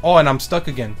 Oh, and I'm stuck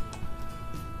again.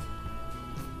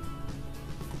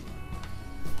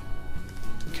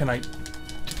 Can I...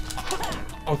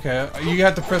 Okay, you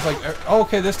have to press like... Oh,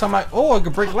 okay, this time I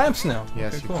can break lamps now.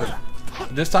 Yes, okay, you cool. could.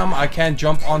 This time I can't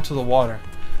jump onto the water.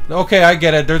 Okay, I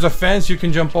get it. There's a fence you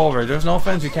can jump over. There's no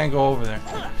fence you can't go over there.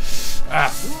 Ah,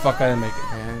 fuck, I didn't make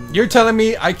it. And you're telling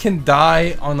me I can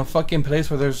die on a fucking place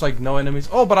where there's like no enemies?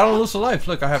 Oh, but I don't lose a life.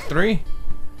 Look, I have 3.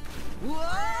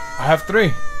 I have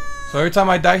 3. So every time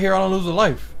I die here, I don't lose a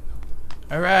life.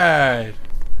 Alright.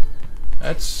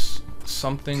 That's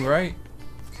something, right?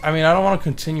 I mean, I don't want to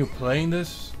continue playing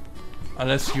this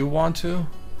unless you want to.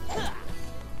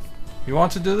 You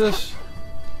want to do this?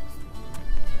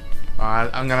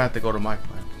 I'm gonna have to go to my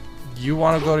file. You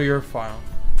want to go to your file?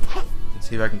 Let's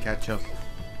see if I can catch up.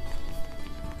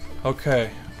 Okay.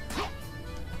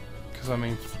 Because I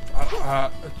mean,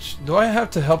 do I have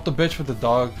to help the bitch with the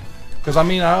dog? Because I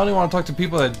mean, I only want to talk to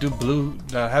people that do blue,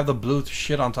 that have the blue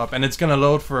shit on top, and it's gonna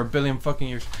load for a billion fucking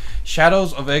years.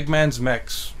 Shadows of Eggman's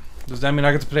mechs. Does that mean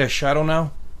I get to play a shadow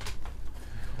now?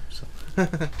 I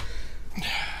hope so.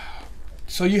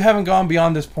 So you haven't gone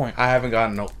beyond this point? I haven't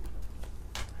gotten no.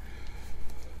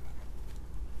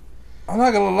 I'm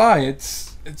not gonna lie, it's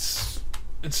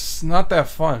not that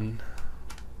fun.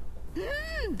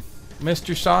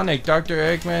 Mr. Sonic, Dr.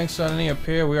 Eggman suddenly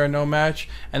appear. We are no match.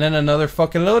 And then another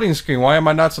fucking loading screen. Why am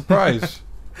I not surprised?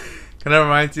 Kind of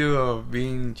reminds you of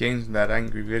being James in that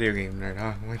angry video game nerd,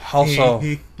 huh? How so?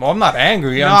 Well, I'm not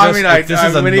angry. No, I'm just, I mean, like, this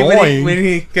is annoying. When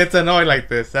he gets annoyed like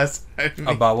this, that's... I mean,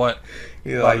 about what?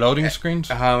 About like, loading screens?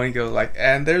 When he goes like,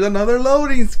 and there's another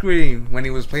loading screen. When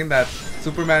he was playing that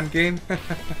Superman game.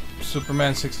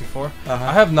 Superman 64?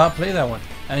 I have not played that one.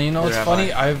 And you know what's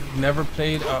funny? I've never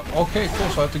played... okay, cool.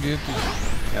 So I have to get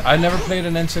these. Yep. I never played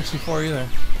an N64 either.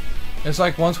 It's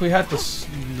like once we had the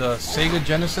Sega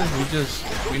Genesis,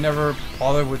 we never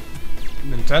bothered with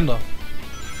Nintendo.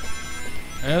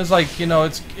 And it was like, you know,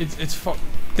 it's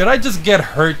did I just get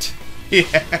hurt?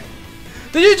 Yeah.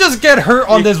 Did you just get hurt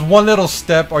on this one little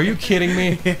step? Are you kidding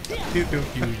me? You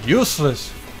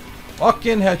Useless.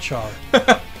 Fucking Hedgehog.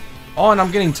 Oh, and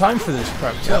I'm getting time for this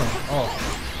crap too. Yep. Oh.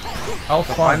 How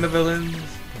So fun. find the villains,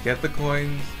 get the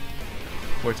coins,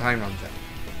 before time runs out.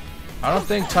 I don't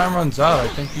think time runs out. I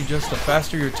think the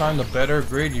faster your time, the better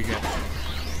grade you get.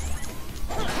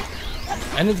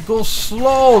 And it goes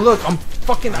slow. Look,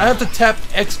 I have to tap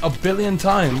X a billion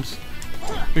times.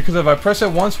 Because if I press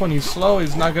it once when you slow,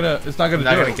 it's not gonna do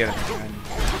it. Get it.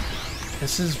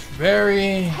 This is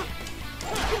very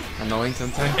Annoying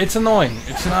sometimes. It's annoying.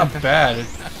 It's not bad.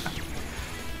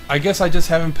 I guess I just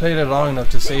haven't played it long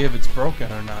enough to say if it's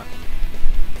broken or not.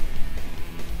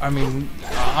 I mean,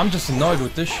 I'm just annoyed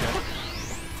with this shit.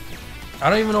 I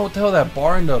don't even know what the hell that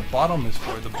bar in the bottom is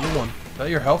for, the blue one. Is that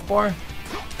your health bar?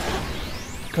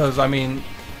 Because, I mean,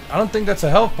 I don't think that's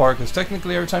a health bar, because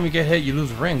technically every time you get hit, you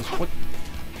lose rings.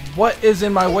 What is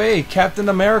in my way? Captain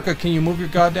America, can you move your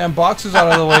goddamn boxes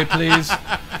out of the way, please?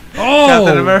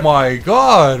 Oh, my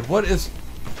God. What is...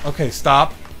 Okay,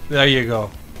 stop. There you go.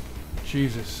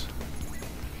 Jesus.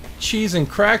 Cheese and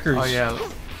crackers. Oh, yeah.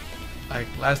 Like,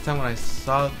 last time when I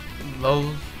saw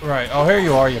those... Right. Oh, here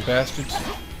you are, you bastards.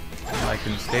 Like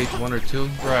in stage 1 or 2.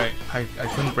 Right. I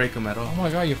couldn't break them at all. Oh my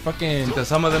God, you fucking... Because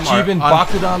some of them Chiban are...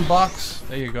 Bakudan box.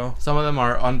 There you go. Some of them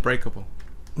are unbreakable.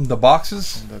 The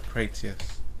boxes? The crates,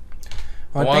 yes.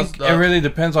 Well, I think it really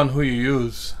depends on who you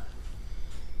use.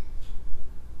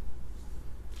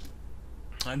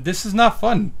 This is not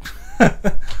fun.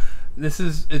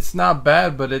 It's not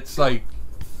bad, but it's like,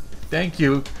 thank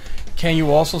you. Can you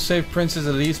also save Princess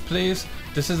Elise, please?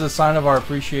 This is a sign of our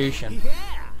appreciation.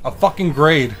 A fucking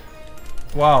grade.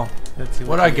 Wow. Let's see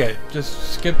What'd I get?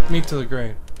 Just skip me to the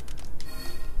grade.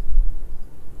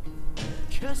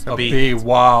 A B.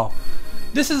 Wow.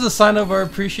 This is a sign of our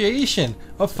appreciation.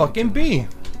 A fucking B.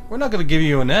 We're not gonna give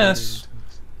you an S.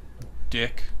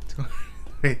 Dick.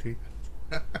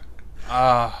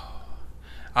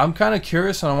 I'm kind of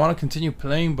curious and I want to continue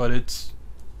playing, but it's...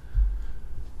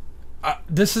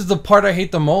 this is the part I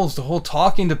hate the most. The whole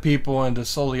talking to people and the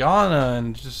Soliana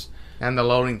and just... And the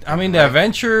loading. I mean, the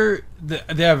adventure...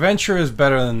 The adventure is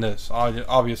better than this,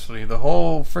 obviously. The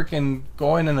whole freaking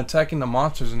going and attacking the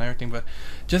monsters and everything, but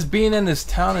just being in this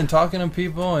town and talking to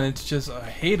people, and it's just... I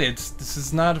hate it. This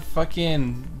is not a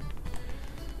fucking...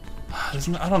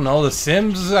 I don't know, The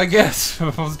Sims, I guess. I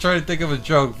was trying to think of a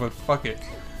joke, but fuck it.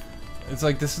 It's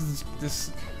like, this...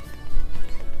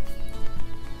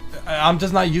 I'm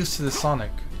just not used to the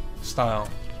Sonic style.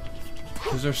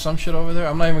 Is there some shit over there?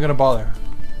 I'm not even gonna bother.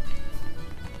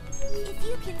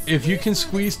 If you can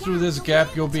squeeze through this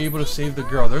gap, you'll be able to save the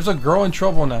girl. There's a girl in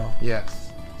trouble now.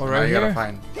 Yes. Oh, right you here? gotta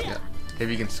find. Yeah. If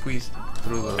you can squeeze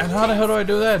through those. And how the hell do I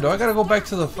do that? Do I gotta go back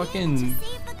to the fucking...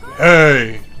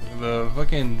 Hey! The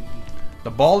fucking... The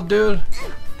bald dude?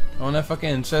 The one that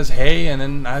fucking says hey and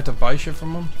then I have to buy shit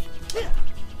from him?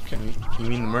 Okay. You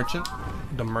mean the merchant?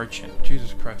 The merchant.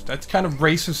 Jesus Christ. That's kind of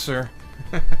racist, sir.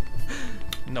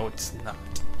 No, it's not.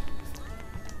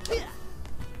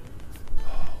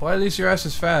 Well, at least your ass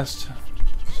is fast.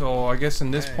 So I guess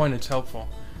in this point it's helpful.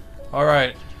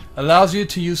 Alright. Allows you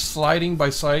to use sliding by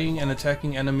sliding and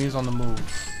attacking enemies on the move.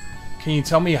 Can you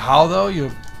tell me how though,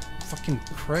 you fucking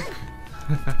prick?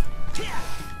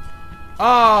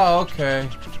 Oh, okay.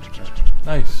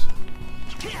 Nice.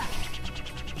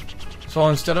 So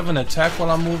instead of an attack while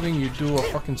I'm moving, you do a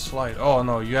fucking slide. Oh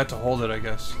no, you have to hold it, I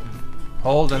guess.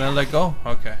 Hold and then let go?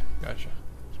 Okay, gotcha.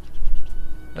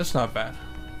 That's not bad.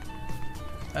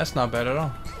 That's not bad at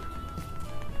all.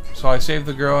 So I save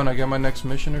the girl and I get my next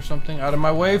mission or something? Out of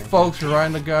my way, folks, you're right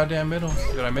in the goddamn middle.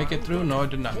 Did I make it through? No, I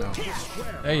did not. No.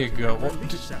 There you go.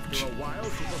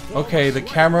 Okay, the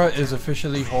camera is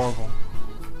officially horrible.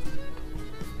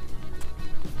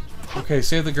 Okay,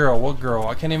 save the girl. What girl?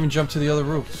 I can't even jump to the other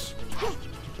roofs.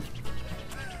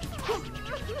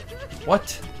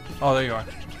 What? Oh, there you are.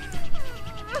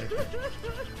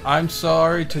 I'm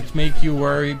sorry to make you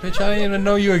worry. Bitch, I didn't even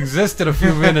know you existed a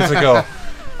few minutes ago.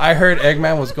 I heard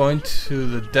Eggman was going to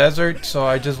the desert, so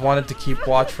I just wanted to keep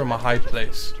watch from a high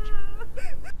place.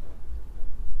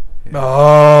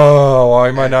 Oh, why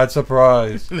am I not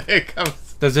surprised? There it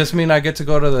comes. Does this mean I get to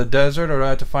go to the desert, or do I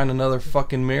have to find another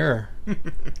fucking mirror?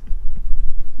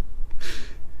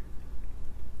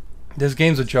 This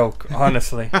game's a joke,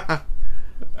 honestly.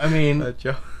 I mean,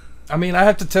 I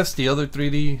have to test the other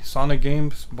 3D Sonic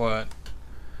games, but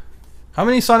How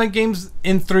many Sonic games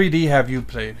in 3D have you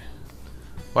played?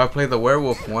 Well, I played the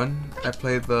werewolf one. I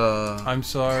played the... I'm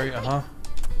sorry,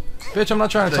 Bitch, I'm not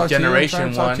trying to talk to you. I'm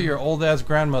trying to talk to your old ass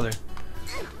grandmother.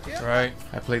 Right.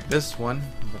 I played this one,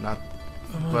 but not...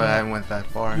 But I went that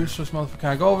far. Useless motherfucker. Can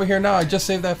I go over here now? I just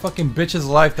saved that fucking bitch's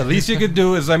life. The least you could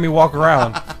do is let me walk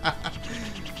around.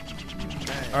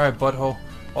 Alright, butthole.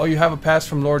 Oh, you have a pass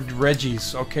from Lord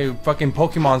Reggie's. Okay, fucking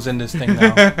Pokemon's in this thing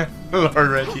now. Lord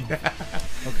Reggie.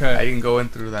 Okay. I can go in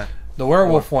through that. The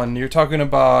werewolf one. You're talking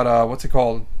about, what's it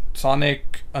called?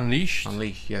 Sonic Unleashed?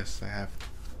 Unleashed, yes, I have.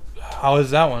 How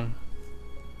is that one?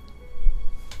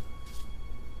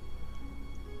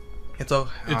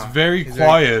 It's very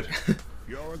quiet.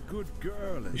 You're a good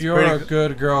girl. You're a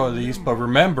good girl at least, but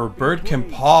remember, Bird can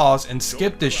pause and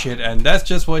skip this shit, and that's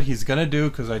just what he's gonna do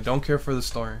because I don't care for the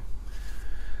story.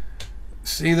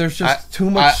 See, there's just too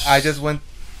much. I just went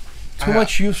too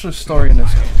much useless story in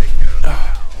this game.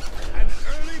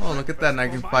 Oh, look at that! And I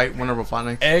can fight one of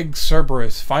Robotnik. Egg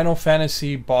Cerberus, Final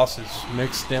Fantasy bosses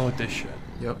mixed in with this shit.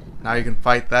 Yep. Now you can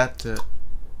fight that too.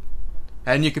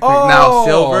 And you can pick now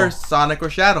Silver, Sonic, or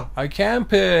Shadow. I can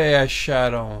play as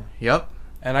Shadow. Yep.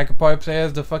 And I could probably play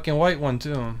as the fucking white one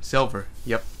too. Silver.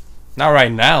 Yep. Not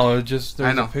right now. It just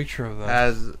there's a picture of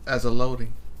that. As a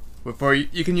loading. Before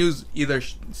you can use either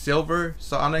Silver,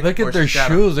 Sonic. Look or at their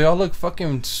Shadow. shoes. They all look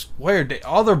fucking squared.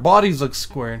 All their bodies look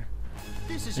squared.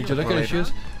 Did you look at his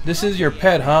shoes? This is your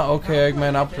pet, huh? Okay,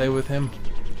 Eggman. I'll play with him.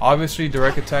 Obviously,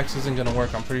 direct attacks isn't gonna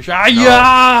work. I'm pretty sure. Ah,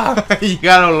 yeah! You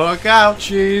gotta look out.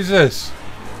 Jesus.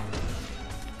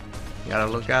 You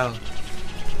gotta look out.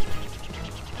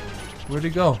 Where'd he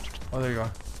go? Oh, there you go.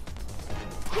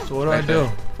 So what do I do?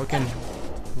 Fucking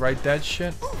write that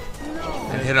shit?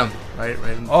 And hit him. Right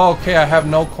in. Oh, okay, I have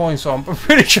no coins, so I'm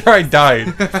pretty sure I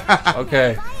died.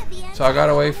 Okay. So I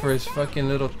gotta wait for his fucking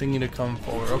little thingy to come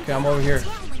forward. Okay, I'm over here.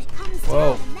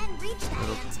 Whoa.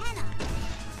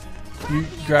 You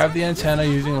grab the antenna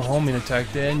using a homing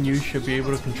attack, then you should be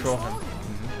able to control him.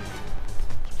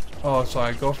 Oh, so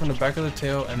I go from the back of the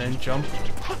tail and then jump.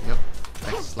 Yep.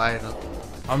 Like slide up.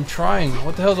 I'm trying.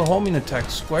 What the hell's a homing attack?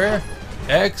 Square?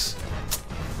 X?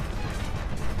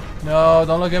 No,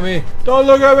 don't look at me. Don't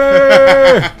look at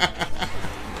me!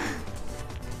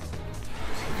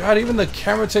 God, even the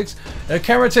camera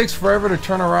takes forever to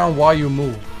turn around while you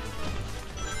move.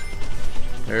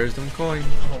 There's them coin.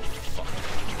 Oh,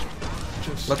 fuck.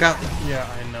 Just, look out. Yeah,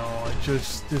 I know.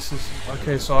 This is...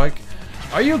 Okay, so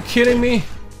are you kidding me?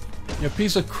 You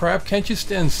piece of crap. Can't you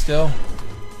stand still?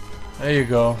 There you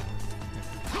go.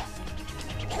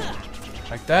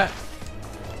 Like that.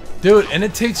 Dude, and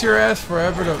it takes your ass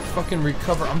forever to fucking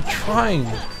recover. I'm trying.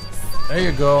 There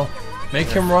you go. Make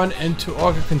him run into... Oh,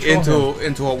 I can control him.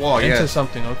 Into a wall, Into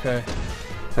something, okay.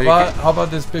 How about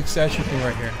this big statue thing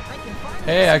right here?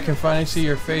 Hey, I can finally see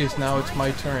your face. Now it's my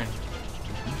turn.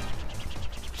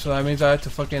 So that means I have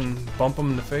to fucking bump him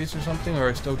in the face or something? Or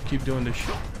I still keep doing this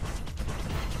shit?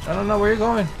 I don't know where you're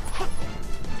going.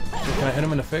 Can I hit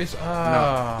him in the face?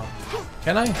 Ah. No.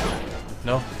 Can I?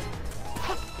 No.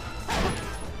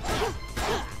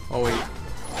 Oh, wait.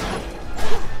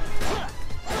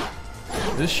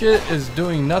 This shit is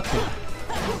doing nothing.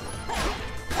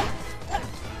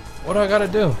 What do I gotta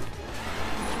do?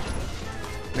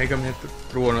 Make him hit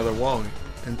through another wall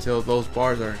until those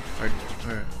bars are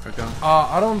gone.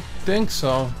 I don't think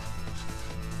so.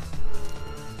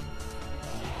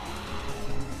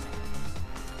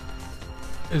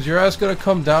 Is your ass gonna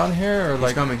come down here or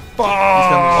like? He's coming. Fuck! He's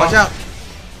coming. Watch out!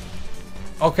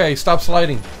 Okay, stop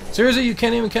sliding. Seriously, you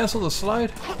can't even cancel the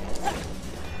slide?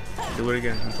 Do it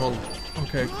again. Control him.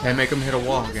 Okay. And make him hit a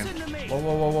wall again. Whoa,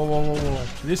 whoa, whoa, whoa, whoa, whoa, whoa.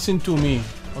 Listen to me.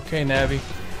 Okay, Navi.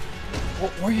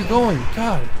 Where are you going?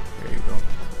 God. There you go.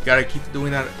 You gotta keep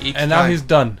doing that each time. And now he's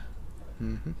done.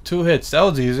 2 hits. That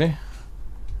was easy.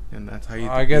 And that's how you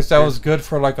I guess that was good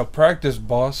for like a practice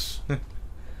boss. And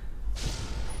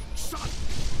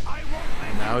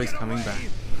now he's coming back.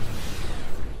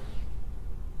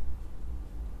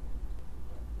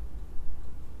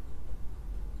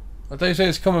 I thought you said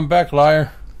he's coming back,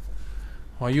 liar.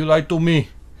 Why you lied to me?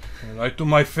 You lied to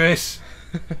my face.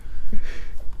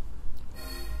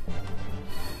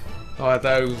 Oh, I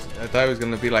thought it was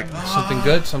gonna be like something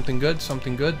good, something good,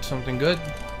 something good, something good.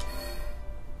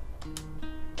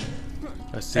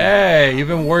 Let's see. Hey,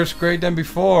 even worse grade than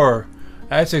before.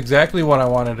 That's exactly what I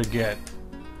wanted to get.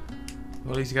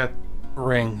 Well, at least you got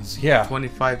rings. Yeah.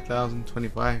 25,000,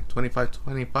 25.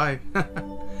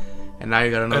 And now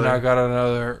you got another. And I got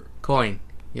another coin.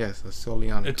 Yes, a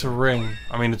Soliana. It's coin. A ring.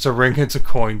 I mean, it's a ring. It's a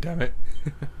coin. Damn it.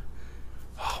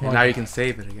 And now you can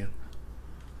save it again.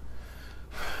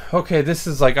 Okay, this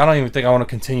is like, I don't even think I want to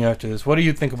continue after this. What do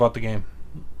you think about the game?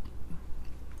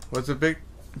 Well, it's a bit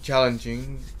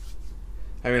challenging.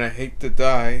 I mean, I hate to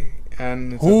die,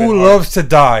 and it's a bit Who hard. loves to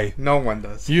die? No one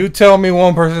does. You tell me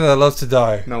one person that loves to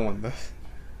die. No one does.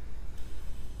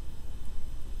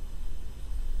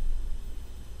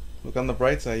 Look on the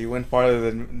bright side. You went farther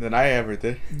than I ever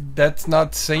did. That's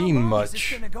not saying This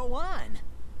much. gonna go on.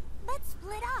 Let's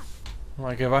split up.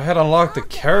 Like, if I had unlocked a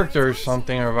character or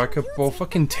something, or if I could, well,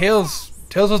 fucking Tails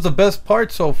was the best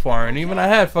part so far, and even I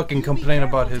had fucking complain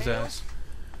about his ass.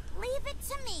 Leave it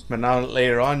to me. But now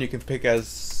later on, you can pick as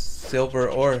Silver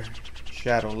or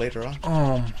Shadow later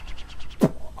on.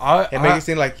 It makes it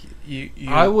seem like you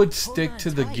I would stick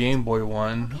to the Game Boy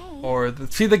one, or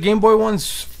see, the Game Boy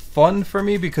one's fun for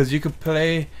me because you could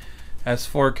play as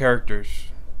 4 characters.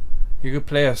 You could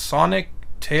play as Sonic,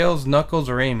 Tails, Knuckles,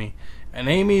 or Amy, and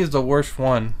Amy is the worst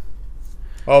one.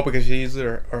 Oh, because she uses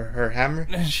her hammer?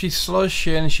 She's slow as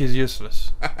shit and she's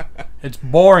useless. It's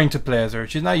boring to play as her.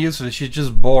 She's not useless, she's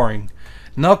just boring.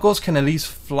 Knuckles can at least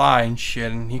fly and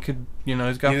shit, and he could, you know,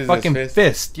 he's got fucking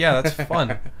fist. Yeah, that's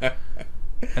fun.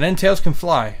 And then Tails can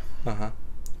fly.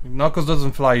 Knuckles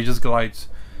doesn't fly, he just glides.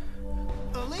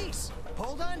 Elise,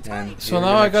 hold on tight. So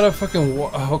now I gotta fucking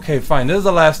okay, fine. This is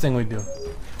the last thing we do.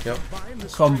 Yep.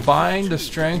 Combine the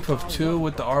strength of 2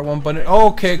 with the R1 button. Oh,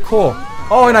 okay, cool.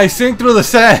 Oh, and I sink through the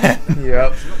sand.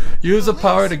 Yep. Use the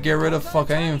power to get rid of.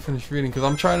 Fuck, I didn't even finish reading because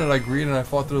I'm trying to like read and I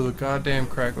fall through the goddamn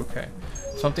crack. Okay.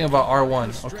 Something about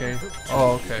R1. Okay.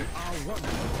 Oh, okay.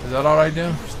 Is that all I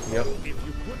do? Yep.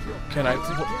 Can I?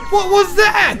 What was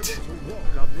that?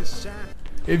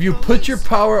 If you put your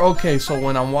power. Okay, so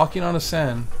when I'm walking on the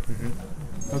sand.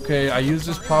 Okay, I use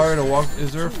this power to walk.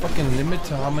 Is there a fucking limit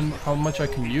to how much I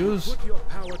can use?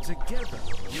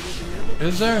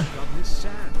 Is there?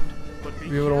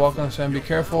 Be able to walk on the sand. Be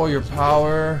careful, your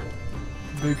power.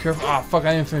 Be careful. Ah, fuck!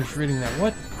 I didn't finish reading that.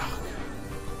 What?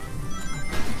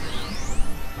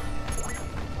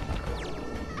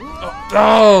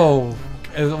 Oh!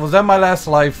 Was that my last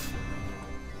life?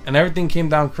 And everything came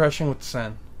down crashing with the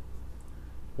sand.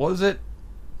 What was it?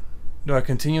 Do I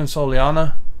continue in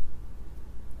Soliana?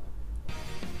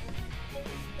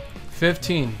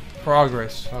 15.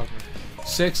 Progress.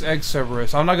 6. Egg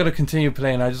Cerberus. I'm not going to continue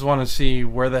playing. I just want to see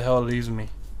where the hell it leaves me.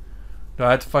 Do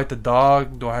I have to fight the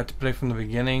dog? Do I have to play from the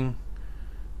beginning?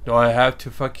 Do I have to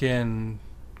fucking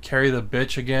carry the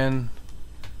bitch again?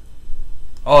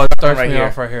 Oh, it starts me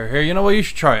off right here. Here, you know what? You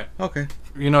should try it. Okay.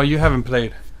 You know, you haven't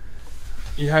played.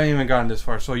 You haven't even gotten this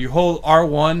far. So you hold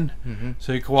R1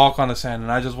 so you can walk on the sand.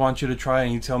 And I just want you to try it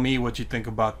and you tell me what you think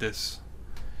about this.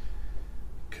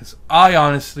 Because I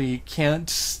honestly can't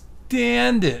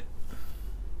stand it.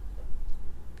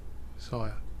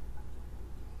 So,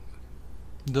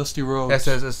 Dusty Road. That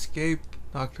says escape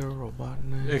Dr.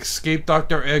 Robotnik. Escape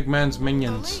Dr. Eggman's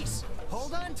minions. Elise,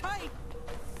 hold on tight.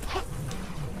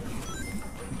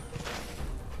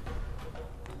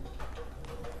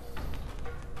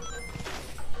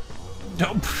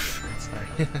 Nope.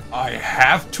 I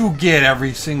have to get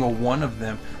every single one of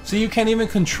them. See, you can't even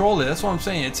control it. That's what I'm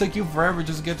saying. It took you forever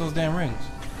just to get those damn rings.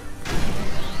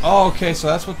 Oh, okay. So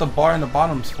that's what the bar in the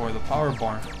bottom's for. The power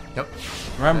bar. Yep.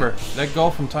 Remember, let go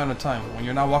from time to time. When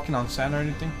you're not walking on sand or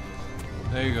anything.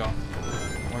 There you go.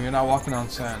 When you're not walking on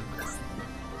sand.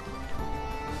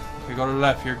 Okay, go to the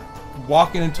left. You're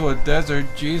walking into a desert.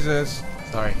 Jesus.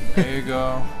 Sorry. There you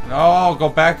go. No, go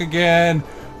back again.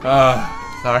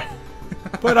 Sorry.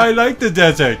 But I like the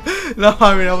desert. No,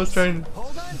 I mean I was trying to.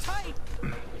 Hold on tight.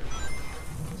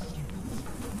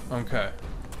 Okay.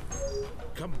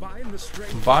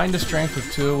 Combine the strength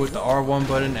of 2 with the R1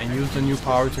 button and use the new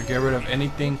power to get rid of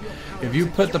anything. If you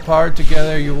put the power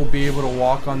together, you will be able to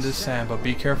walk on this sand, but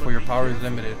be careful, your power is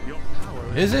limited.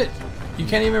 Is it? You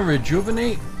can't even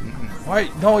rejuvenate? Why?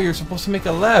 No, you're supposed to make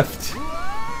a left.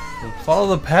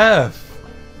 Follow the path.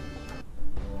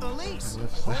 Elise,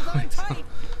 hold on tight.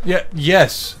 Yeah,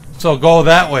 yes. So go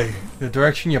that way. The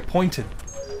direction you pointed.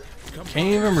 Can't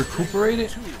you even recuperate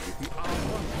it?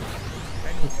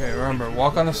 Okay, remember,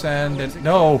 walk on the sand and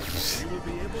no.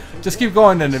 Just keep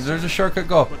going then. If there's a shortcut,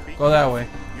 go. Go that way.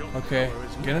 Okay,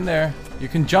 get in there. You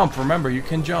can jump, remember, you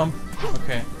can jump.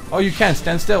 Okay. Oh, you can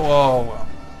stand still. Oh well.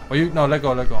 Oh, you no, let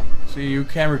go, let go. See, you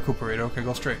can recuperate. Okay,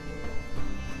 go straight.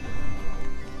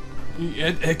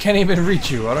 It can't even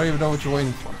reach you. I don't even know what you're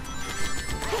waiting for.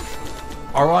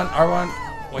 R1, R1.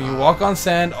 When you walk on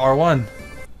sand, R1.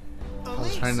 I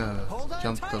was trying to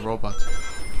jump the robots.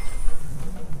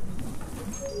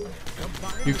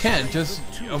 You can't. Just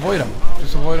avoid them.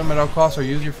 Just avoid them at all costs or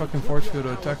use your fucking force field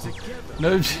to attack them.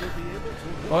 No.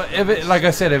 Well, if it, like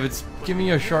I said, if it's giving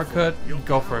you a shortcut,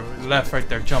 go for it. Left, right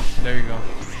there, jump. There you go.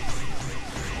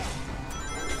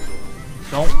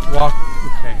 Don't walk.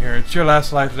 Okay, here, it's your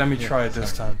last life. Let me try it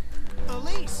this time.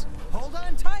 Elise, hold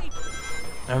on tight.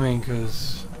 I mean,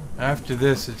 because after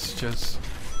this, it's just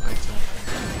Lights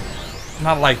out.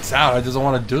 not lights out. I just don't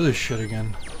want to do this shit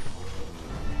again.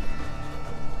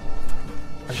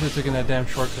 I should have taken that damn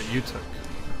shortcut you took.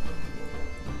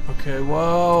 Okay,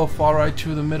 whoa, fall right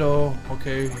through the middle.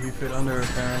 Okay, you fit under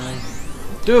apparently.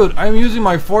 Dude, I'm using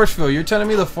my force field. You're telling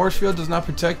me the force field does not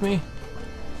protect me?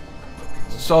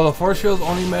 So the force field is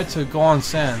only meant to go on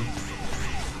sand.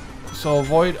 So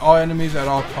avoid all enemies at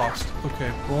all costs.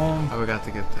 Okay, boom. I forgot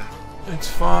to get that. It's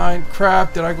fine.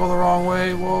 Crap, did I go the wrong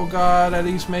way? Whoa, God, at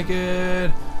least make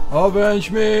it. Avenge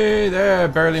me. There,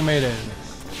 barely made it.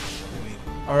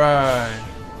 Alright.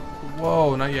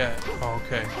 Whoa, not yet. Oh,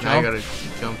 okay. Now I gotta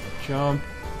jump. Jump.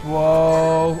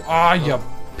 Whoa. Ah, you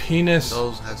penis.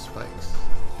 Those have spikes.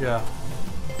 Yeah.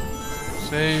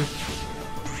 Save.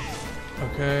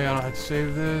 Okay, I don't have to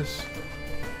save this.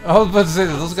 I was about to say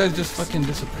that those guys just fucking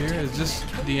disappear. Is this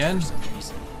the end?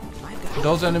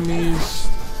 Those enemies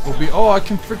will be. Oh, I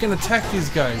can freaking attack these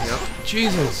guys. Yep.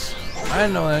 Jesus. I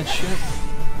didn't know that shit.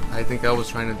 I think I was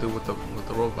trying to do with the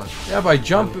robot. Yeah, by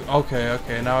jump. Okay,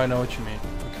 okay. Now I know what you mean.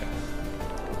 Okay.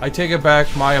 I take it back.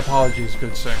 My apologies,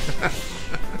 good sir.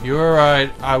 You were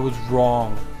right. I was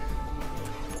wrong.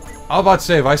 I was about to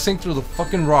say, if I sink through the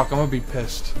fucking rock, I'm gonna be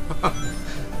pissed.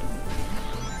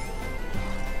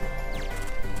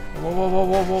 Whoa, whoa, whoa,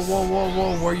 whoa, whoa, whoa, whoa,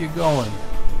 whoa, where you going?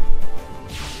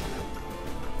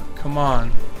 Come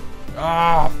on.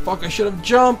 Ah, fuck, I should have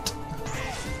jumped.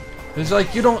 It's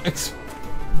like you don't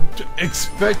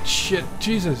expect shit.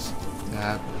 Jesus.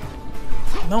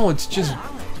 No, it's just,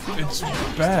 it's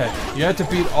bad. You have to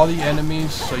beat all the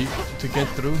enemies so you to get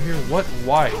through here? What?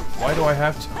 Why? Why do I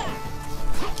have to?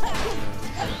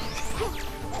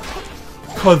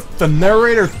 Cause the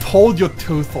narrator told you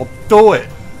to, so do it.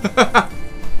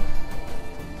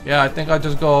 Yeah, I think I'll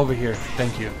just go over here.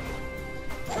 Thank you.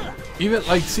 Even,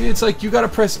 like, see, it's like you gotta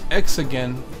press X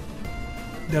again.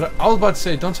 I was about to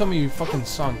say, don't tell me you fucking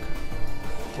sunk.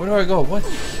 Where do I go? What?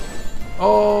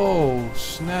 Oh,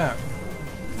 snap.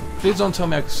 Please don't tell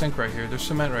me I can sink right here. There's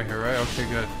cement right here, right? Okay,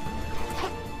 good.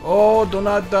 Oh, do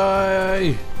not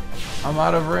die. I'm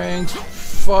out of range.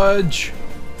 Fudge.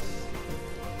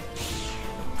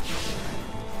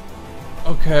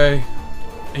 Okay.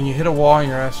 And you hit a wall and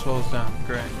your ass slows down.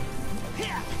 Great.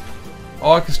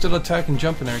 Oh, I can still attack and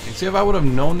jump and everything. See, if I would have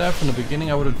known that from the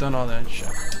beginning, I would have done all that shit.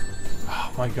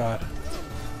 Oh my god.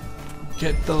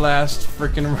 Get the last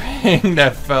freaking ring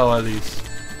that fell at least.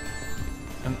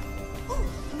 And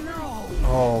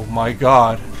oh my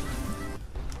god.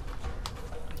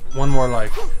 One more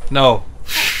life. No.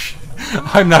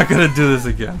 I'm not gonna do this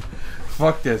again.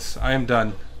 Fuck this. I am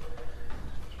done.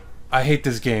 I hate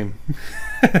this game.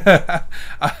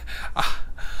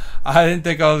 I didn't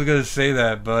think I was gonna say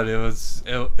that, but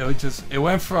it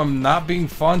went from not being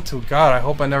fun to God. I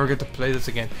hope I never get to play this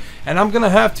again, and I'm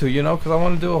gonna have to, you know, because I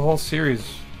want to do a whole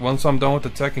series once I'm done with the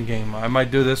Tekken game. I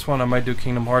might do this one, I might do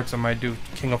Kingdom Hearts, I might do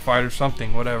King of Fighters,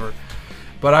 something, whatever.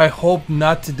 But I hope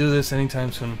not to do this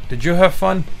anytime soon. Did you have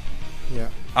fun? Yeah.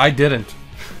 I didn't.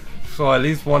 So at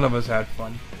least one of us had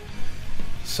fun.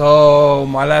 So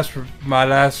my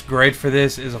last grade for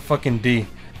this is a fucking D.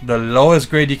 The lowest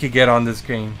grade you could get on this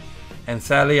game. And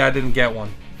sadly I didn't get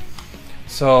one.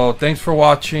 So thanks for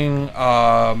watching.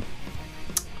 Hopefully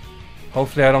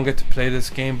I don't get to play this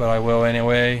game, but I will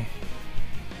anyway.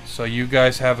 So you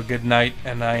guys have a good night,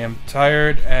 and I am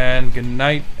tired, and good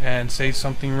night, and say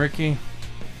something, Ricky.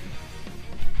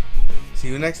 See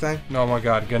you next time. Oh my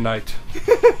god, good night.